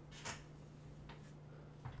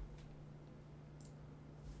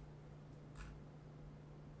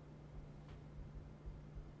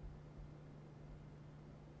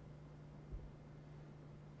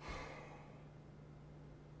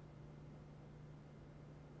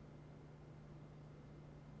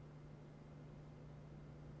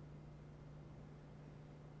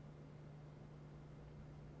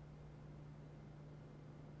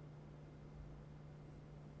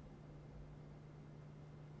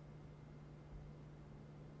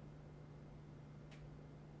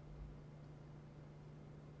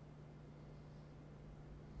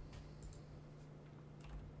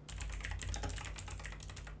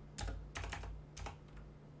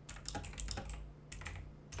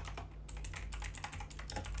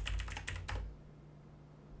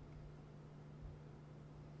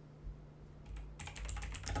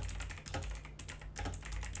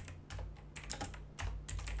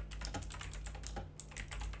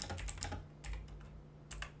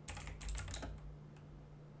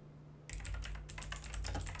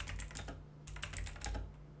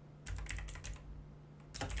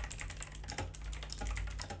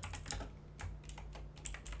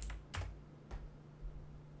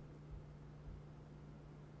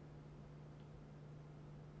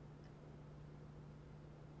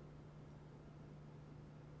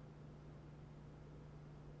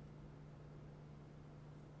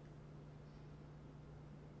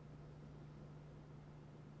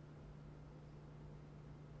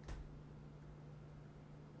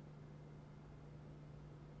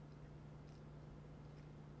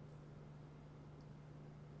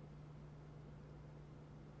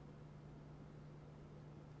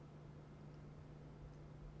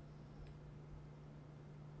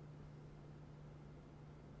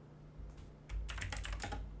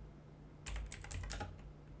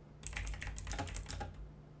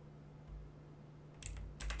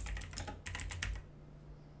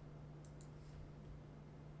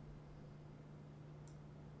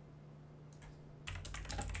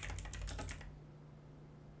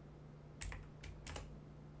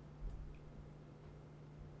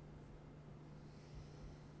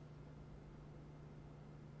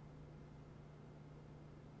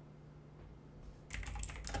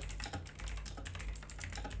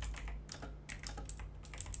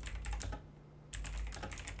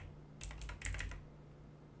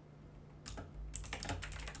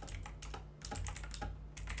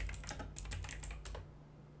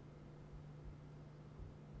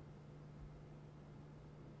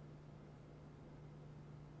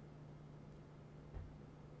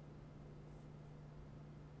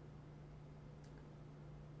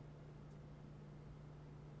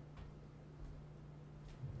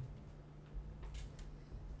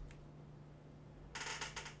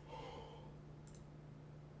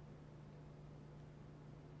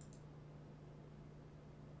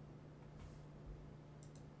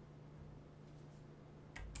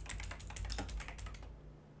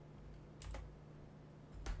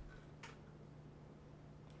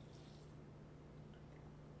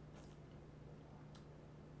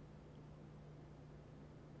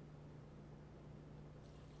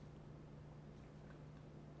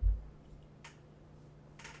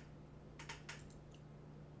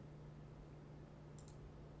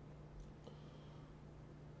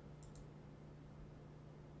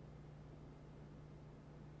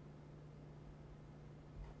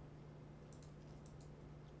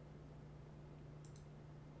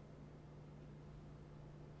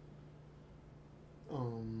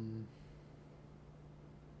 Um.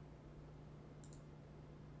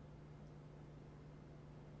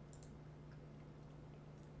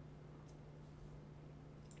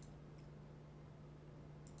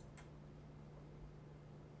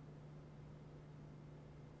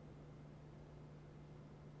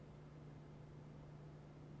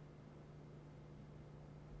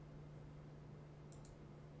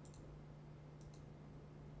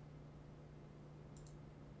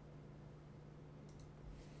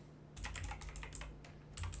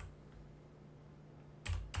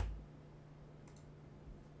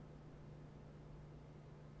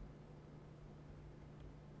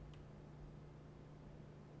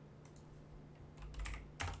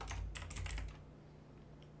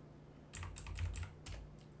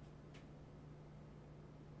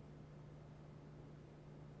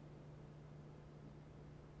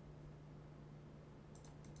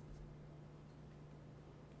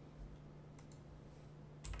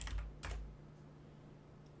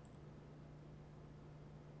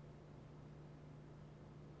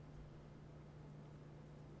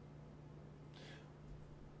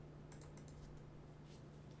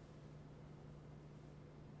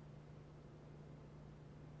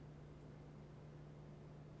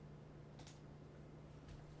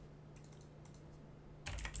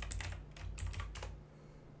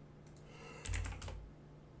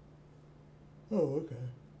 Oh, okay.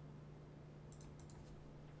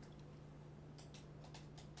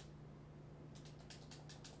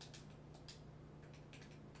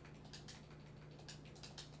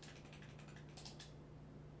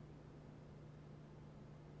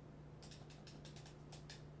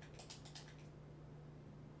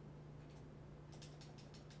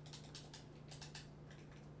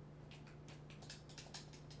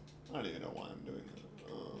 I don't even know why I'm doing that.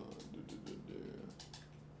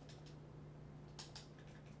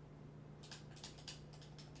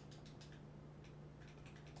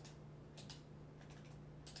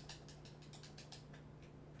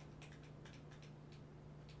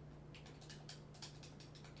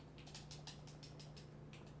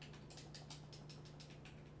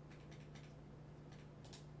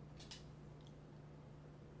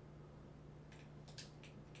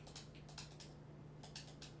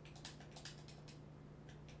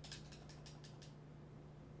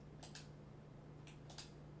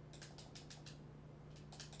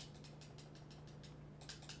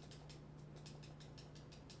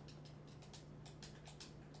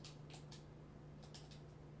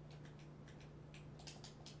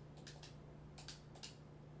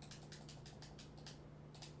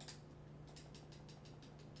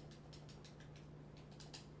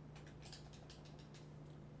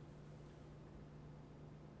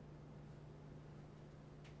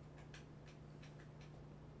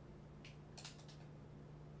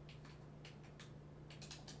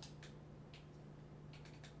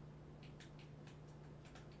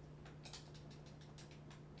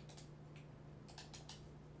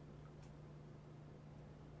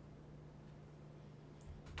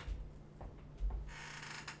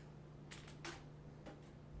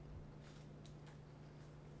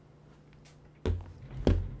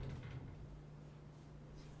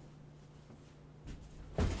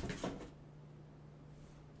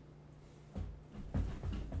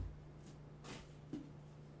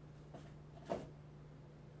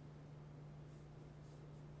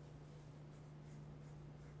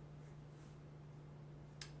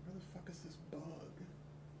 Where the fuck is this bug?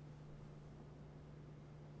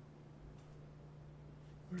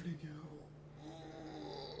 Where'd he go?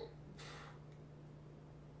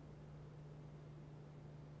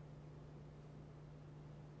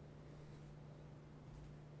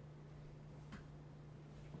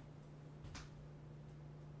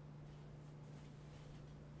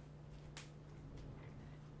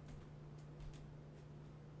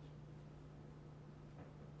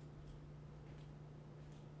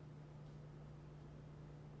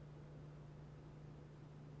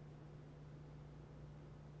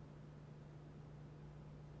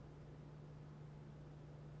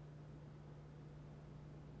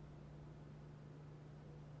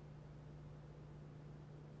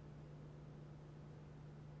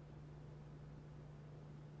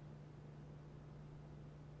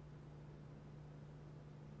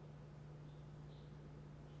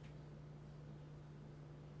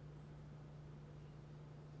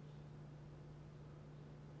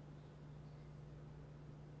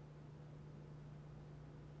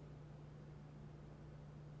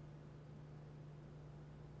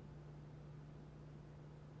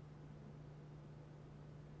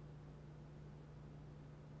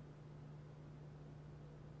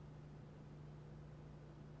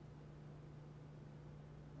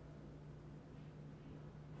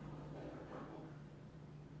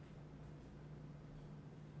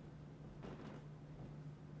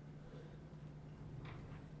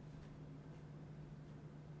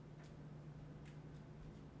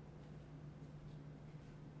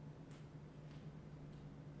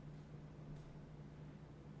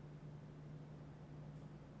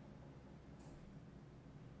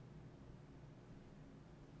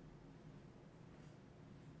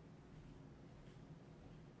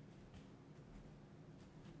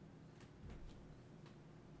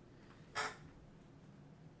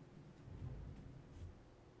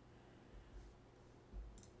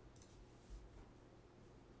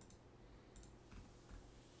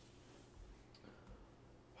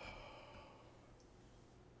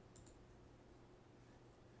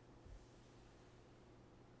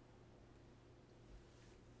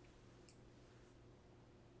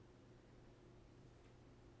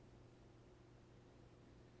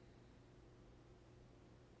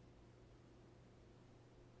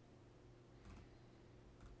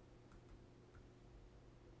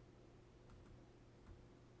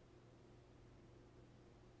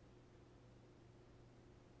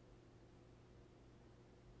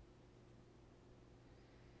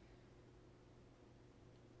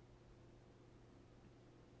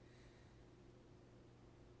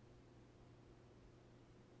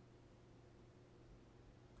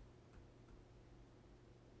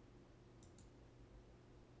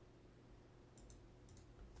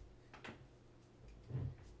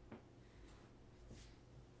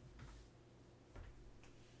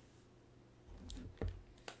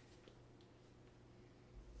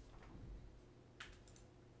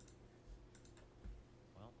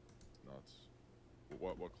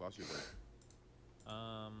 What class you play?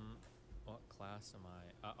 What class am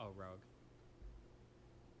I? Oh, rogue.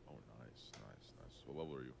 Oh, nice. What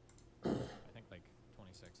level are you? I think like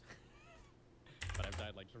 26. But I've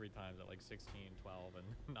died like 3 times at like 16, 12, and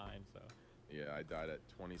 9. So. Yeah, I died at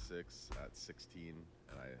 26, at 16,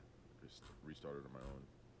 and I just restarted on my own.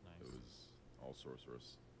 Nice. It was all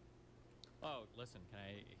sorceress. Oh, listen,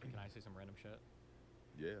 can I say some random shit?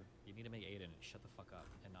 Yeah. You need to make Aiden shut the fuck up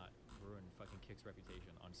and not ruin fucking Kick's reputation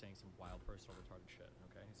on saying some wild personal retarded shit,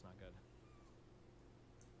 okay? It's not good.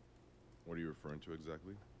 What are you referring to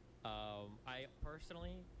exactly? I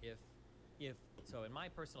personally, if so, in my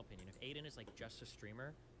personal opinion, if Aiden is like just a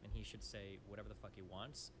streamer, then he should say whatever the fuck he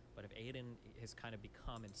wants. But if Aiden has kind of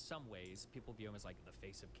become, in some ways, people view him as like the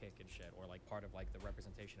face of Kick and shit, or like part of like the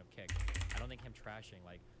representation of Kick. I don't think him trashing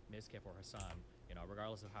like Mizkif or Hassan, you know,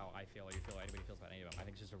 regardless of how I feel or you feel, or anybody feels about any of them, I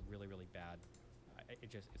think it's just a really, really bad.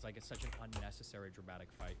 It's such an unnecessary dramatic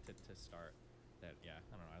fight to start. That yeah, I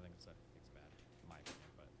don't know. I think it's bad, in my opinion.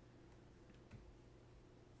 But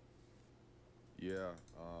yeah.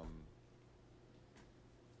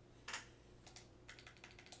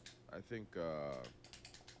 I think.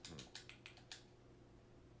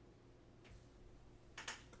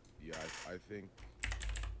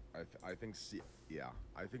 Yeah,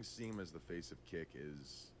 I think seeing him as the face of Kick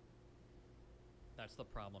is. that's the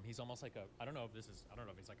problem. He's almost like I don't know if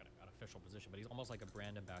he's like an official position, but he's almost like a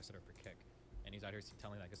brand ambassador for Kick, and he's out here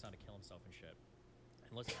telling like Hassan to kill himself and shit.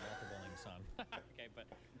 And listen, I'm for bullying Hassan, okay, but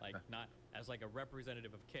like not as like a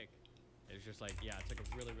representative of Kick. It's just like, yeah, it's like a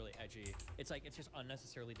really, really edgy. It's just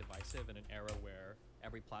unnecessarily divisive in an era where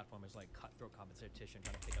every platform is like cutthroat competition,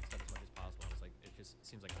 trying to pick up stuff as much as possible. It's like it just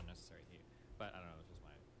seems like unnecessary heat. But I don't know. It's just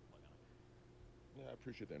my look on it. Yeah, I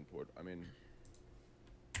appreciate the input. I mean,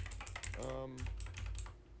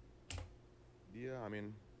 yeah, I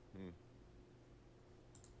mean,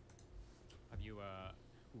 Have you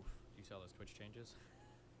do you see all those Twitch changes?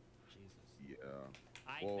 Jesus. Yeah.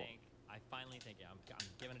 I finally think, yeah, I'm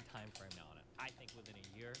giving a time frame now on it. I think within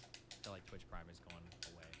a year, I feel like Twitch Prime is going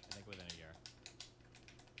away. I think within a year.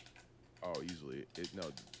 Oh, easily.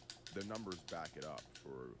 No, the numbers back it up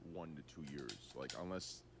for 1 to 2 years. Like,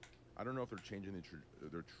 unless I don't know if they're changing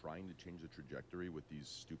they're trying to change the trajectory with these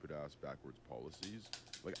stupid ass backwards policies.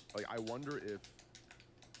 Like I wonder if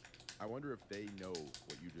they know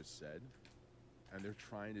what you just said, and they're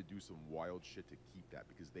trying to do some wild shit to keep that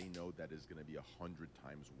because they know that is going to be 100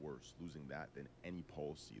 times worse losing that than any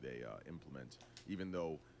policy they implement. Even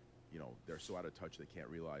though, you know, they're so out of touch they can't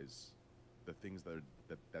realize the things that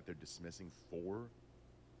they're dismissing for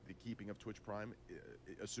the keeping of Twitch Prime,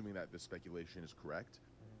 assuming that the speculation is correct,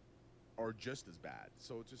 are just as bad.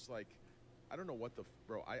 So it's just like, I don't know what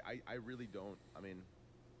bro. I really don't. I mean,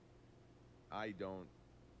 I don't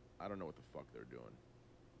know what the fuck they're doing,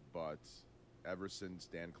 but. Ever since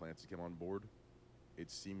Dan Clancy came on board,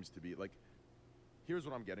 it seems to be like. Here's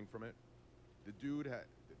what I'm getting from it: the dude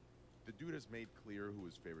has made clear who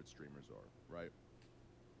his favorite streamers are. Right?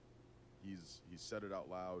 He's said it out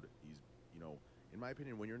loud. He's, you know, in my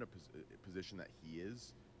opinion, when you're in a position that he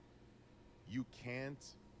is, you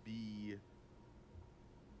can't be.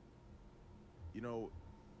 You know,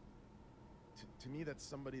 to me, that's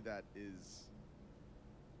somebody that is.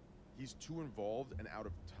 He's too involved and out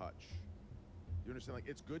of touch. You understand? Like,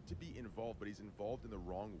 it's good to be involved, but he's involved in the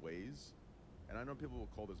wrong ways. And I know people will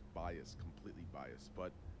call this bias, completely biased, but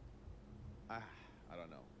I don't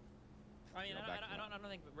know. I mean, I don't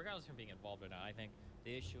think, regardless of him being involved or not, I think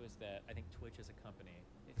the issue is that I think Twitch as a company,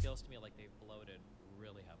 it feels to me like they've bloated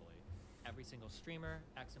really heavily. Every single streamer,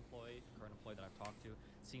 ex-employee, current employee that I've talked to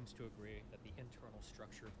seems to agree that the internal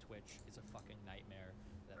structure of Twitch is a fucking nightmare.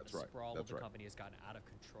 That the sprawl of the company has gotten out of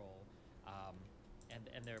control.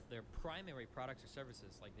 And their primary products or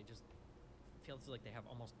services, like, they just feels like they have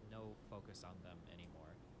almost no focus on them anymore.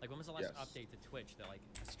 Like, when was the last update to Twitch that like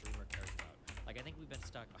a streamer cares about? Like, I think we've been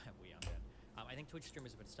stuck. I think Twitch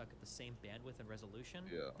streamers have been stuck at the same bandwidth and resolution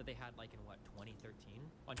that they had like in what 2013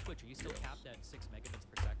 on Twitch. Are you still capped at 6 megabits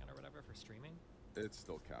per second or whatever for streaming? It's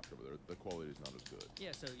still capped over there. The quality is not as good.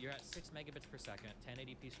 Yeah, so you're at 6 megabits per second,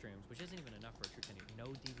 1080p streams, which isn't even enough for a true 1080.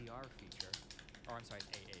 No DVR feature. Or I'm sorry,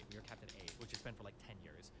 it's 8. We were capped at 8, which has been for like 10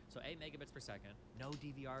 years. So 8 megabits per second, no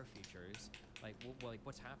DVR features. Like, like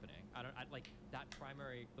what's happening? I like that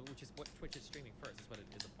primary, which is what Twitch is streaming first. Is what it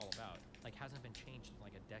is all about. Like, hasn't been changed in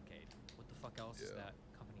like a decade. What the fuck else is that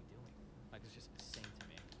company doing? Like, it's just insane to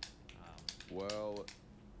me. Well,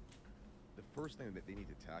 the first thing that they need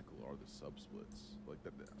to tackle are the sub splits. Like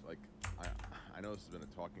that. Like, I know this has been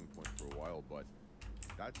a talking point for a while, but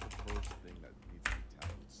that's the first thing that needs to be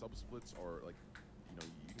tackled. Sub splits are like you know,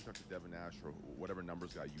 you can talk to Devin Nash or whatever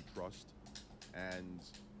numbers guy you trust, and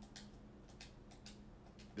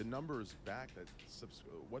the numbers back that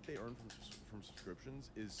what they earn from subscriptions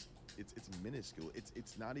is it's minuscule.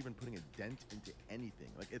 It's not even putting a dent into anything.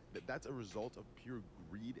 Like that's a result of pure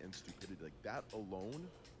greed and stupidity. Like that alone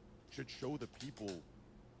should show the people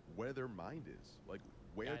where their mind is. Like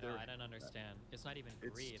where they're. I don't understand. It's not even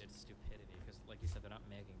greed. It's stupidity. Because like you said, they're not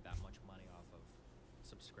making that much money off of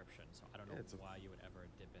subscription. So I don't know why you would ever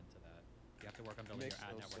dip into that. You have to work on building your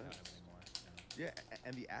ad network out anymore. Yeah,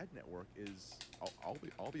 and the ad network is,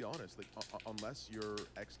 I'll be honest, like unless you're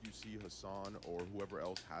XQC Hassan or whoever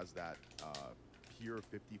else has that pure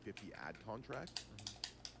 50-50 ad contract,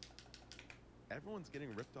 everyone's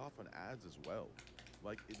getting ripped off on ads as well.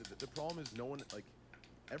 Like the problem is no one, like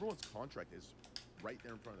everyone's contract is right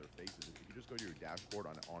there in front of their faces. If you just go to your dashboard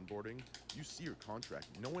on onboarding, you see your contract.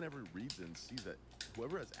 No one ever reads it and sees that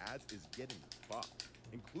whoever has ads is getting fucked,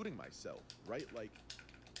 including myself, right? Like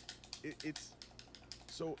it's.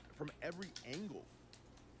 So from every angle,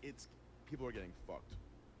 it's people are getting fucked.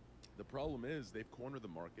 The problem is they've cornered the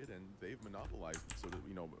market and they've monopolized it. So that,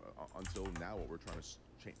 you know, until now, what we're trying to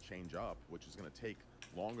change up, which is going to take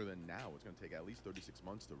longer than now. It's going to take at least 36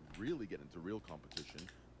 months to really get into real competition.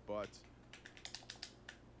 But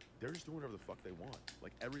they're just doing whatever the fuck they want.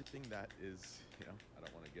 Like everything that is, you know, I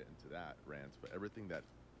don't want to get into that rant, but everything that,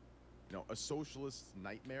 you know, a socialist's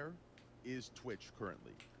nightmare is Twitch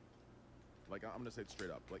currently. Like I'm gonna say it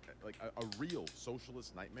straight up. Like a real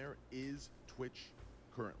socialist nightmare is Twitch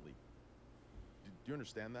currently. Do you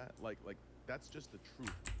understand that? Like that's just the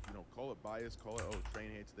truth. You know, call it bias, call it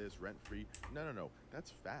train hates this, rent free. No.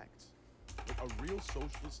 That's facts. Like a real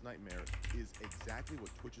socialist nightmare is exactly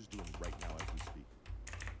what Twitch is doing right now as we speak.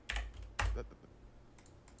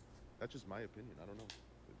 That's just my opinion. I don't know.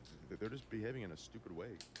 They're just behaving in a stupid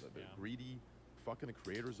way. They're greedy, fucking the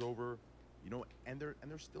creators over. You know, and they're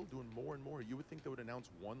still doing more and more. You would think they would announce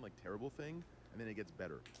one like terrible thing, and then it gets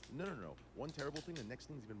better. No. One terrible thing, the next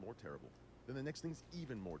thing's even more terrible. Then the next thing's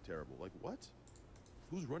even more terrible. Like what?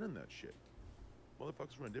 Who's running that shit?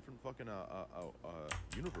 Motherfuckers from a different fucking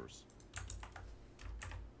universe.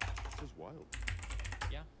 It's just wild.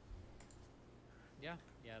 Yeah. I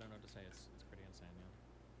don't know what to say. It's pretty insane.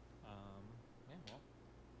 Yeah. Well,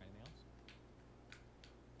 anything else?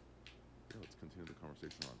 Yeah, let's continue the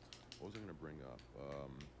conversation on. What was I going to bring up?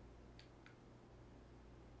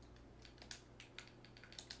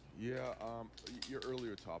 Your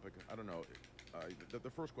earlier topic, I don't know. The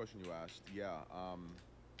first question you asked, you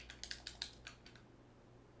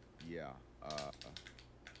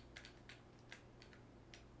know,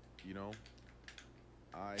 you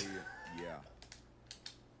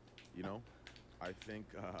know, I think,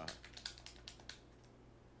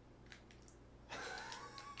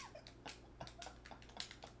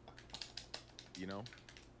 you know?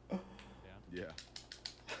 Yeah.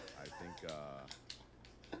 I think,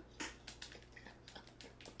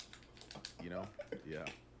 you know? Yeah.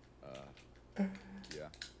 Yeah.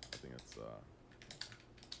 I think it's,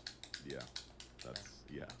 yeah. That's,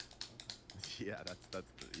 yeah. Yeah,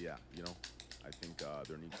 that's, yeah, you know? I think,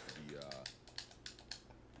 there needs to be,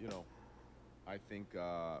 you know, I think,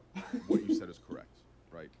 what you said is correct,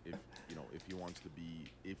 right? If, you know, if he wants to be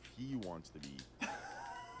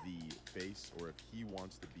the face, or if he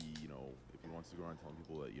wants to be, you know, if he wants to go around telling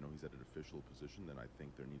people that, you know, he's at an official position, then I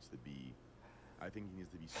think he needs to be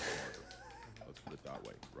smarter. Let's put it that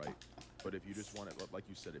way, right? But if you just want it, like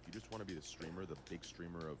you said, if you just want to be the streamer, the big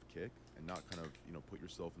streamer of Kick, and not kind of, you know, put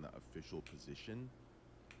yourself in that official position,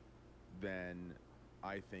 then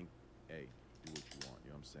I think, hey, do what you want.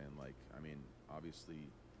 You know what I'm saying? Like, I mean, obviously,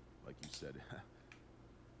 like you said,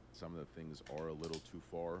 some of the things are a little too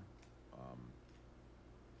far.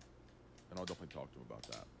 And I'll definitely talk to him about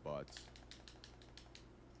that. But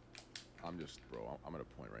I'm just, bro, I'm at a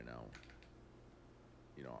point right now.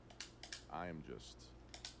 You know, I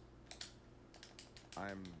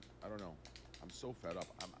don't know. I'm so fed up.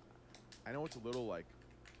 I know it's a little like,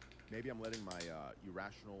 maybe I'm letting my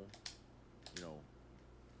irrational, you know,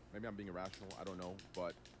 maybe I'm being irrational. I don't know.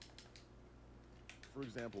 But for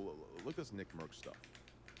example, look at this Nick Merckx stuff.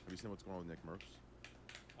 Have you seen what's going on with Nick Merckx?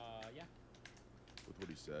 Yeah. With what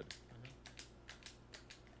he said.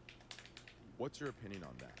 What's your opinion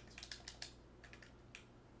on that?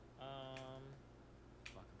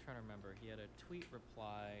 Fuck, I'm trying to remember. He had a tweet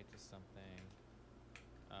reply to something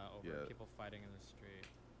over people fighting in the street.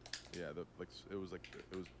 Yeah, it was like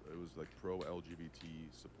pro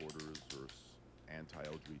LGBT supporters versus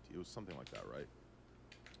anti-LGBT. It was something like that, right?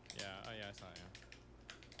 Yeah. Oh yeah, I saw it.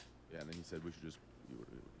 Yeah, and then he said we should just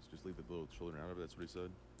leave the little children out of it. That's what he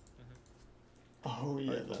said. Oh yeah, How do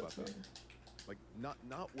you feel that's about fair. that? Like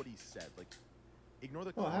not what he said. Like ignore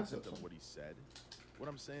the Oh, I have concept said of what he said. What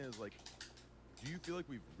I'm saying is like, do you feel like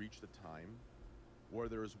we've reached a time where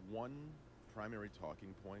there's one primary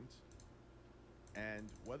talking point, and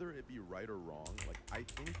whether it be right or wrong, like I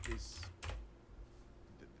think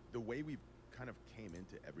the way we've kind of came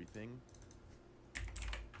into everything,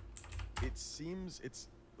 it seems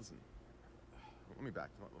listen. Let me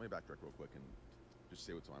backtrack real quick and just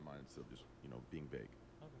say what's on my mind instead of just being vague.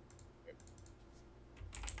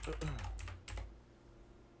 Okay.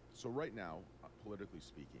 So right now, politically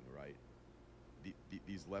speaking, right,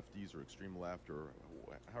 these lefties or extreme left or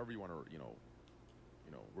however you want to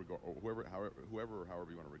regard, or however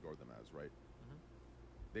you want to regard them as, right?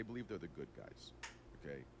 They believe they're the good guys,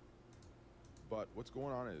 okay? But what's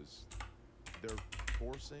going on is they're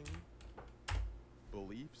forcing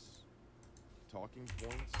beliefs, talking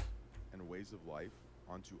points, and ways of life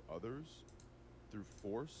onto others through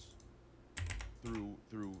force, through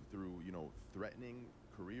threatening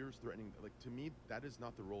careers, like, to me, that is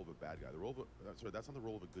not the role of a bad guy. That's not the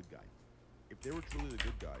role of a good guy. If they were truly the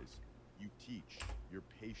good guys, you teach, you're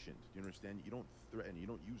patient, you understand? You don't threaten, you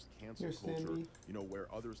don't use cancel culture, where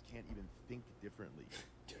others can't even think differently.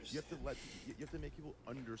 You have to make people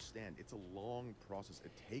understand. It's a long process.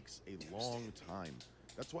 It takes a long time.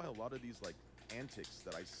 That's why a lot of these like antics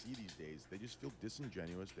that I see these days, they just feel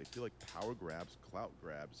disingenuous. They feel like power grabs, clout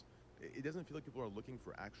grabs. It doesn't feel like people are looking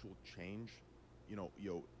for actual change,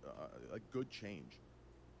 like good change.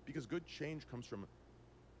 Because good change comes from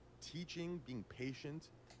teaching, being patient,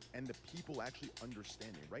 and the people actually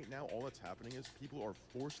understanding. Right now, all that's happening is people are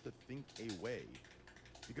forced to think away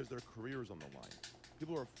because their career is on the line.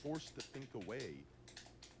 People are forced to think away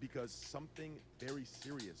because something very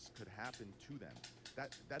serious could happen to them.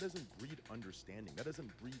 That doesn't breed understanding. That doesn't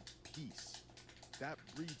breed peace. That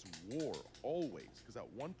breeds war, always. Because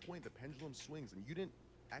at one point, the pendulum swings, and you didn't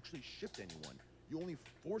actually shift anyone. You only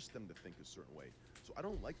forced them to think a certain way. So I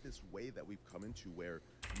don't like this way that we've come into where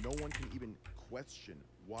no one can even question,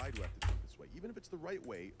 why do I have to think this way? Even if it's the right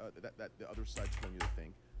way that the other side's telling you to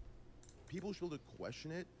think, people should be able to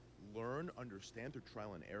question it, learn, understand through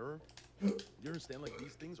trial and error. You understand, like,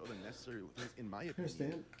 these things are the necessary things, in my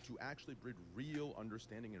opinion, to actually breed real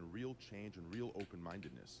understanding and real change and real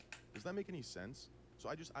open-mindedness. Does that make any sense? So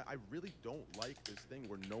I really don't like this thing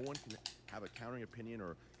where no one can have a countering opinion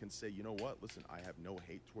or can say, you know what, listen, I have no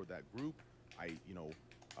hate toward that group.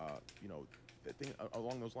 The thing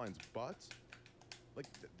along those lines. But, like,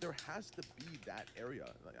 there has to be that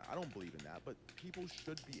area. Like, I don't believe in that, but people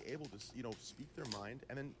should be able to, speak their mind,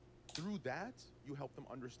 and then through that, you help them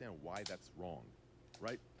understand why that's wrong,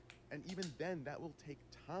 right? And even then, that will take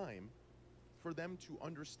time for them to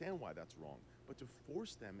understand why that's wrong. But to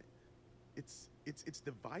force them, it's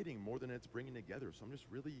dividing more than it's bringing together. So I'm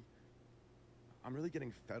really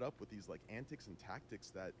getting fed up with these like antics and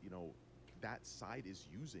tactics that that side is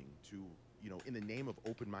using to in the name of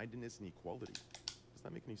open-mindedness and equality. Does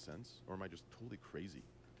that make any sense, or am I just totally crazy?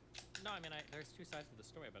 No, I mean, there's two sides to the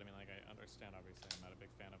story, but I mean, like, I understand, obviously. I'm not a big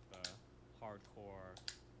fan of the hardcore,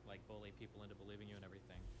 like, bully people into believing you and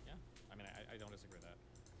everything. Yeah, I mean, I don't disagree with that.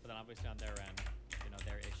 But then, obviously, on their end,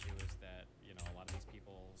 their issue is that, a lot of these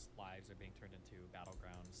people's lives are being turned into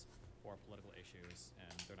battlegrounds for political issues,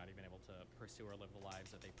 and they're not even able to pursue or live the lives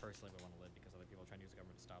that they personally would want to live because other people are trying to use the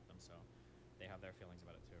government to stop them, so they have their feelings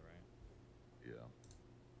about it too, right? Yeah.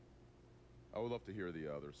 I would love to hear the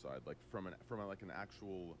other side, like from an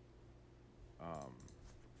actual,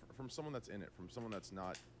 from someone that's in it, from someone that's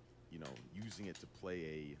not, using it to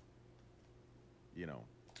play a,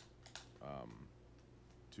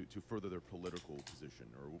 to further their political position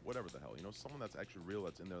or whatever the hell, someone that's actually real,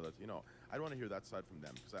 that's in there, that's, I don't want to hear that side from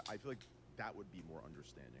them, because I feel like that would be more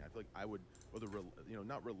understanding. I feel like I would,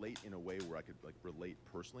 not relate in a way where I could like relate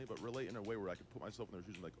personally, but relate in a way where I could put myself in their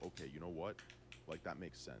shoes and like, okay, you know what, like that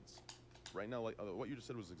makes sense. Right now, like what you just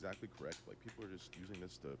said was exactly correct. Like people are just using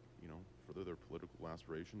this to, further their political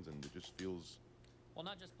aspirations, and it just feels. Well,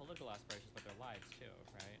 not just political aspirations, but their lives too,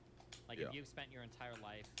 right? Like if you've spent your entire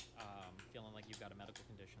life feeling like you've got a medical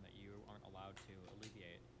condition that you aren't allowed to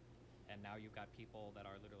alleviate, and now you've got people that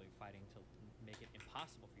are literally fighting to make it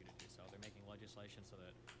impossible for you to do so. They're making legislation so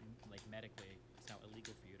that, like, medically, it's now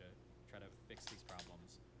illegal for you to try to fix these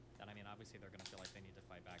problems. Then, I mean, obviously they're going to feel like they need to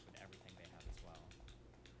fight back with everything they have as well.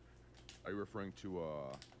 Are you referring to,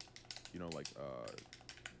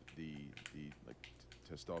 the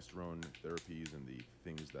testosterone therapies and the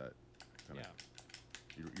things that kind of. Yeah.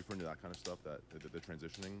 You're referring to that kind of stuff, that the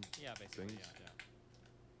transitioning. Yeah, basically. Things? Yeah.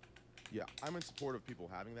 Yeah, I'm in support of people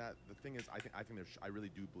having that. The thing is, I think I really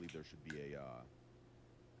do believe there should be a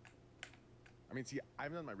I mean, see, I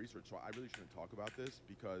haven't done my research, so I really shouldn't talk about this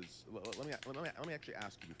because let me actually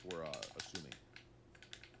ask you before assuming.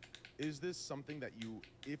 Is this something that you,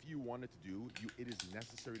 if you wanted to do, it is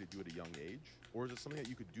necessary to do at a young age? Or is it something that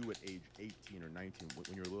you could do at age 18 or 19 when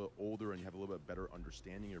you're a little older and you have a little bit better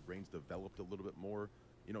understanding, your brain's developed a little bit more?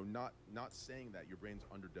 You know, not saying that your brain's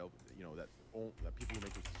underdeveloped, you know, that people who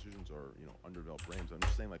make those decisions are, you know, underdeveloped brains. I'm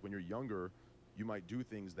just saying, like, when you're younger, you might do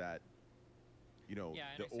things that, you know,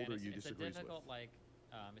 yeah, the older you disagree with.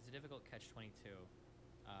 It's a difficult catch-22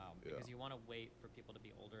 because you want to wait for people to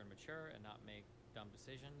be older and mature and not make dumb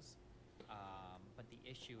decisions. But the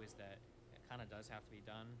issue is that it kind of does have to be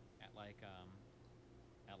done at like a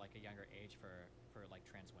younger age for like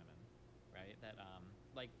trans women, right? That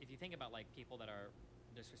like if you think about like people that are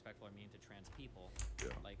disrespectful or mean to trans people,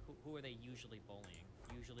 like who are they usually bullying?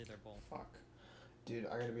 Usually they're bullying. Fuck, dude,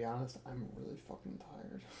 I gotta be honest, I'm really fucking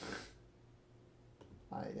tired.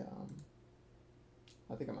 I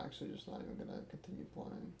think I'm actually just not even gonna continue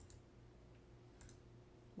playing.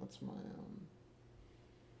 What's my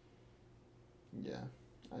yeah,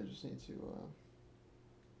 I just need to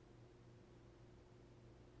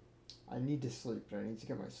I need to sleep, but I need to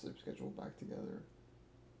get my sleep schedule back together.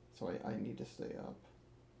 So I need to stay up.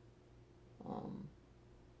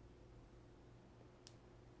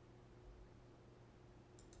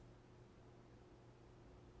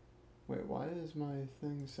 Wait, why is my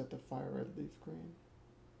thing set to fire red leaf green?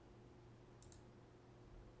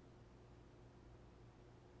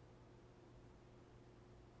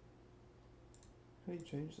 How do you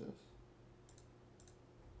change this?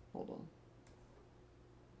 Hold on.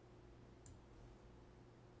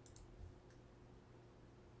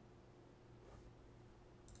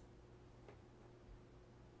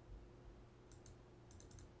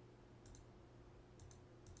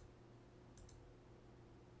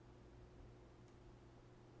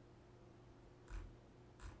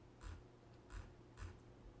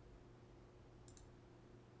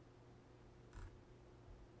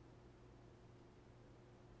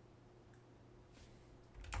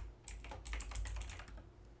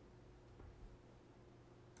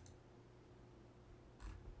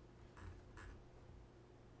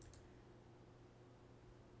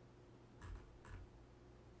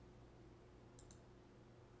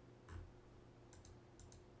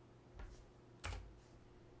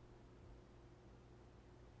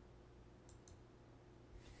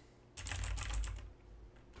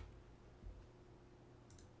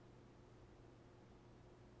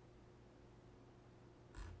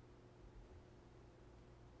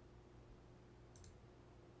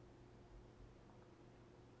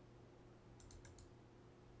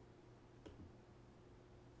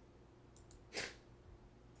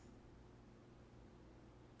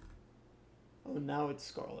 Oh, now it's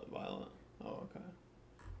Scarlet Violet. Oh, okay.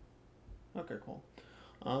 Okay, cool.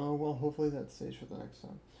 Well, hopefully that stays for the next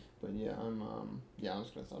time. But yeah, I'm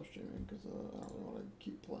just gonna stop streaming because I don't really want to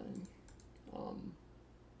keep playing.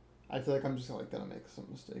 I feel like I'm just like gonna make some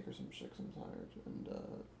mistake or some shit 'cause I'm tired, and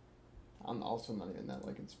I'm also not even that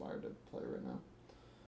like inspired to play right now.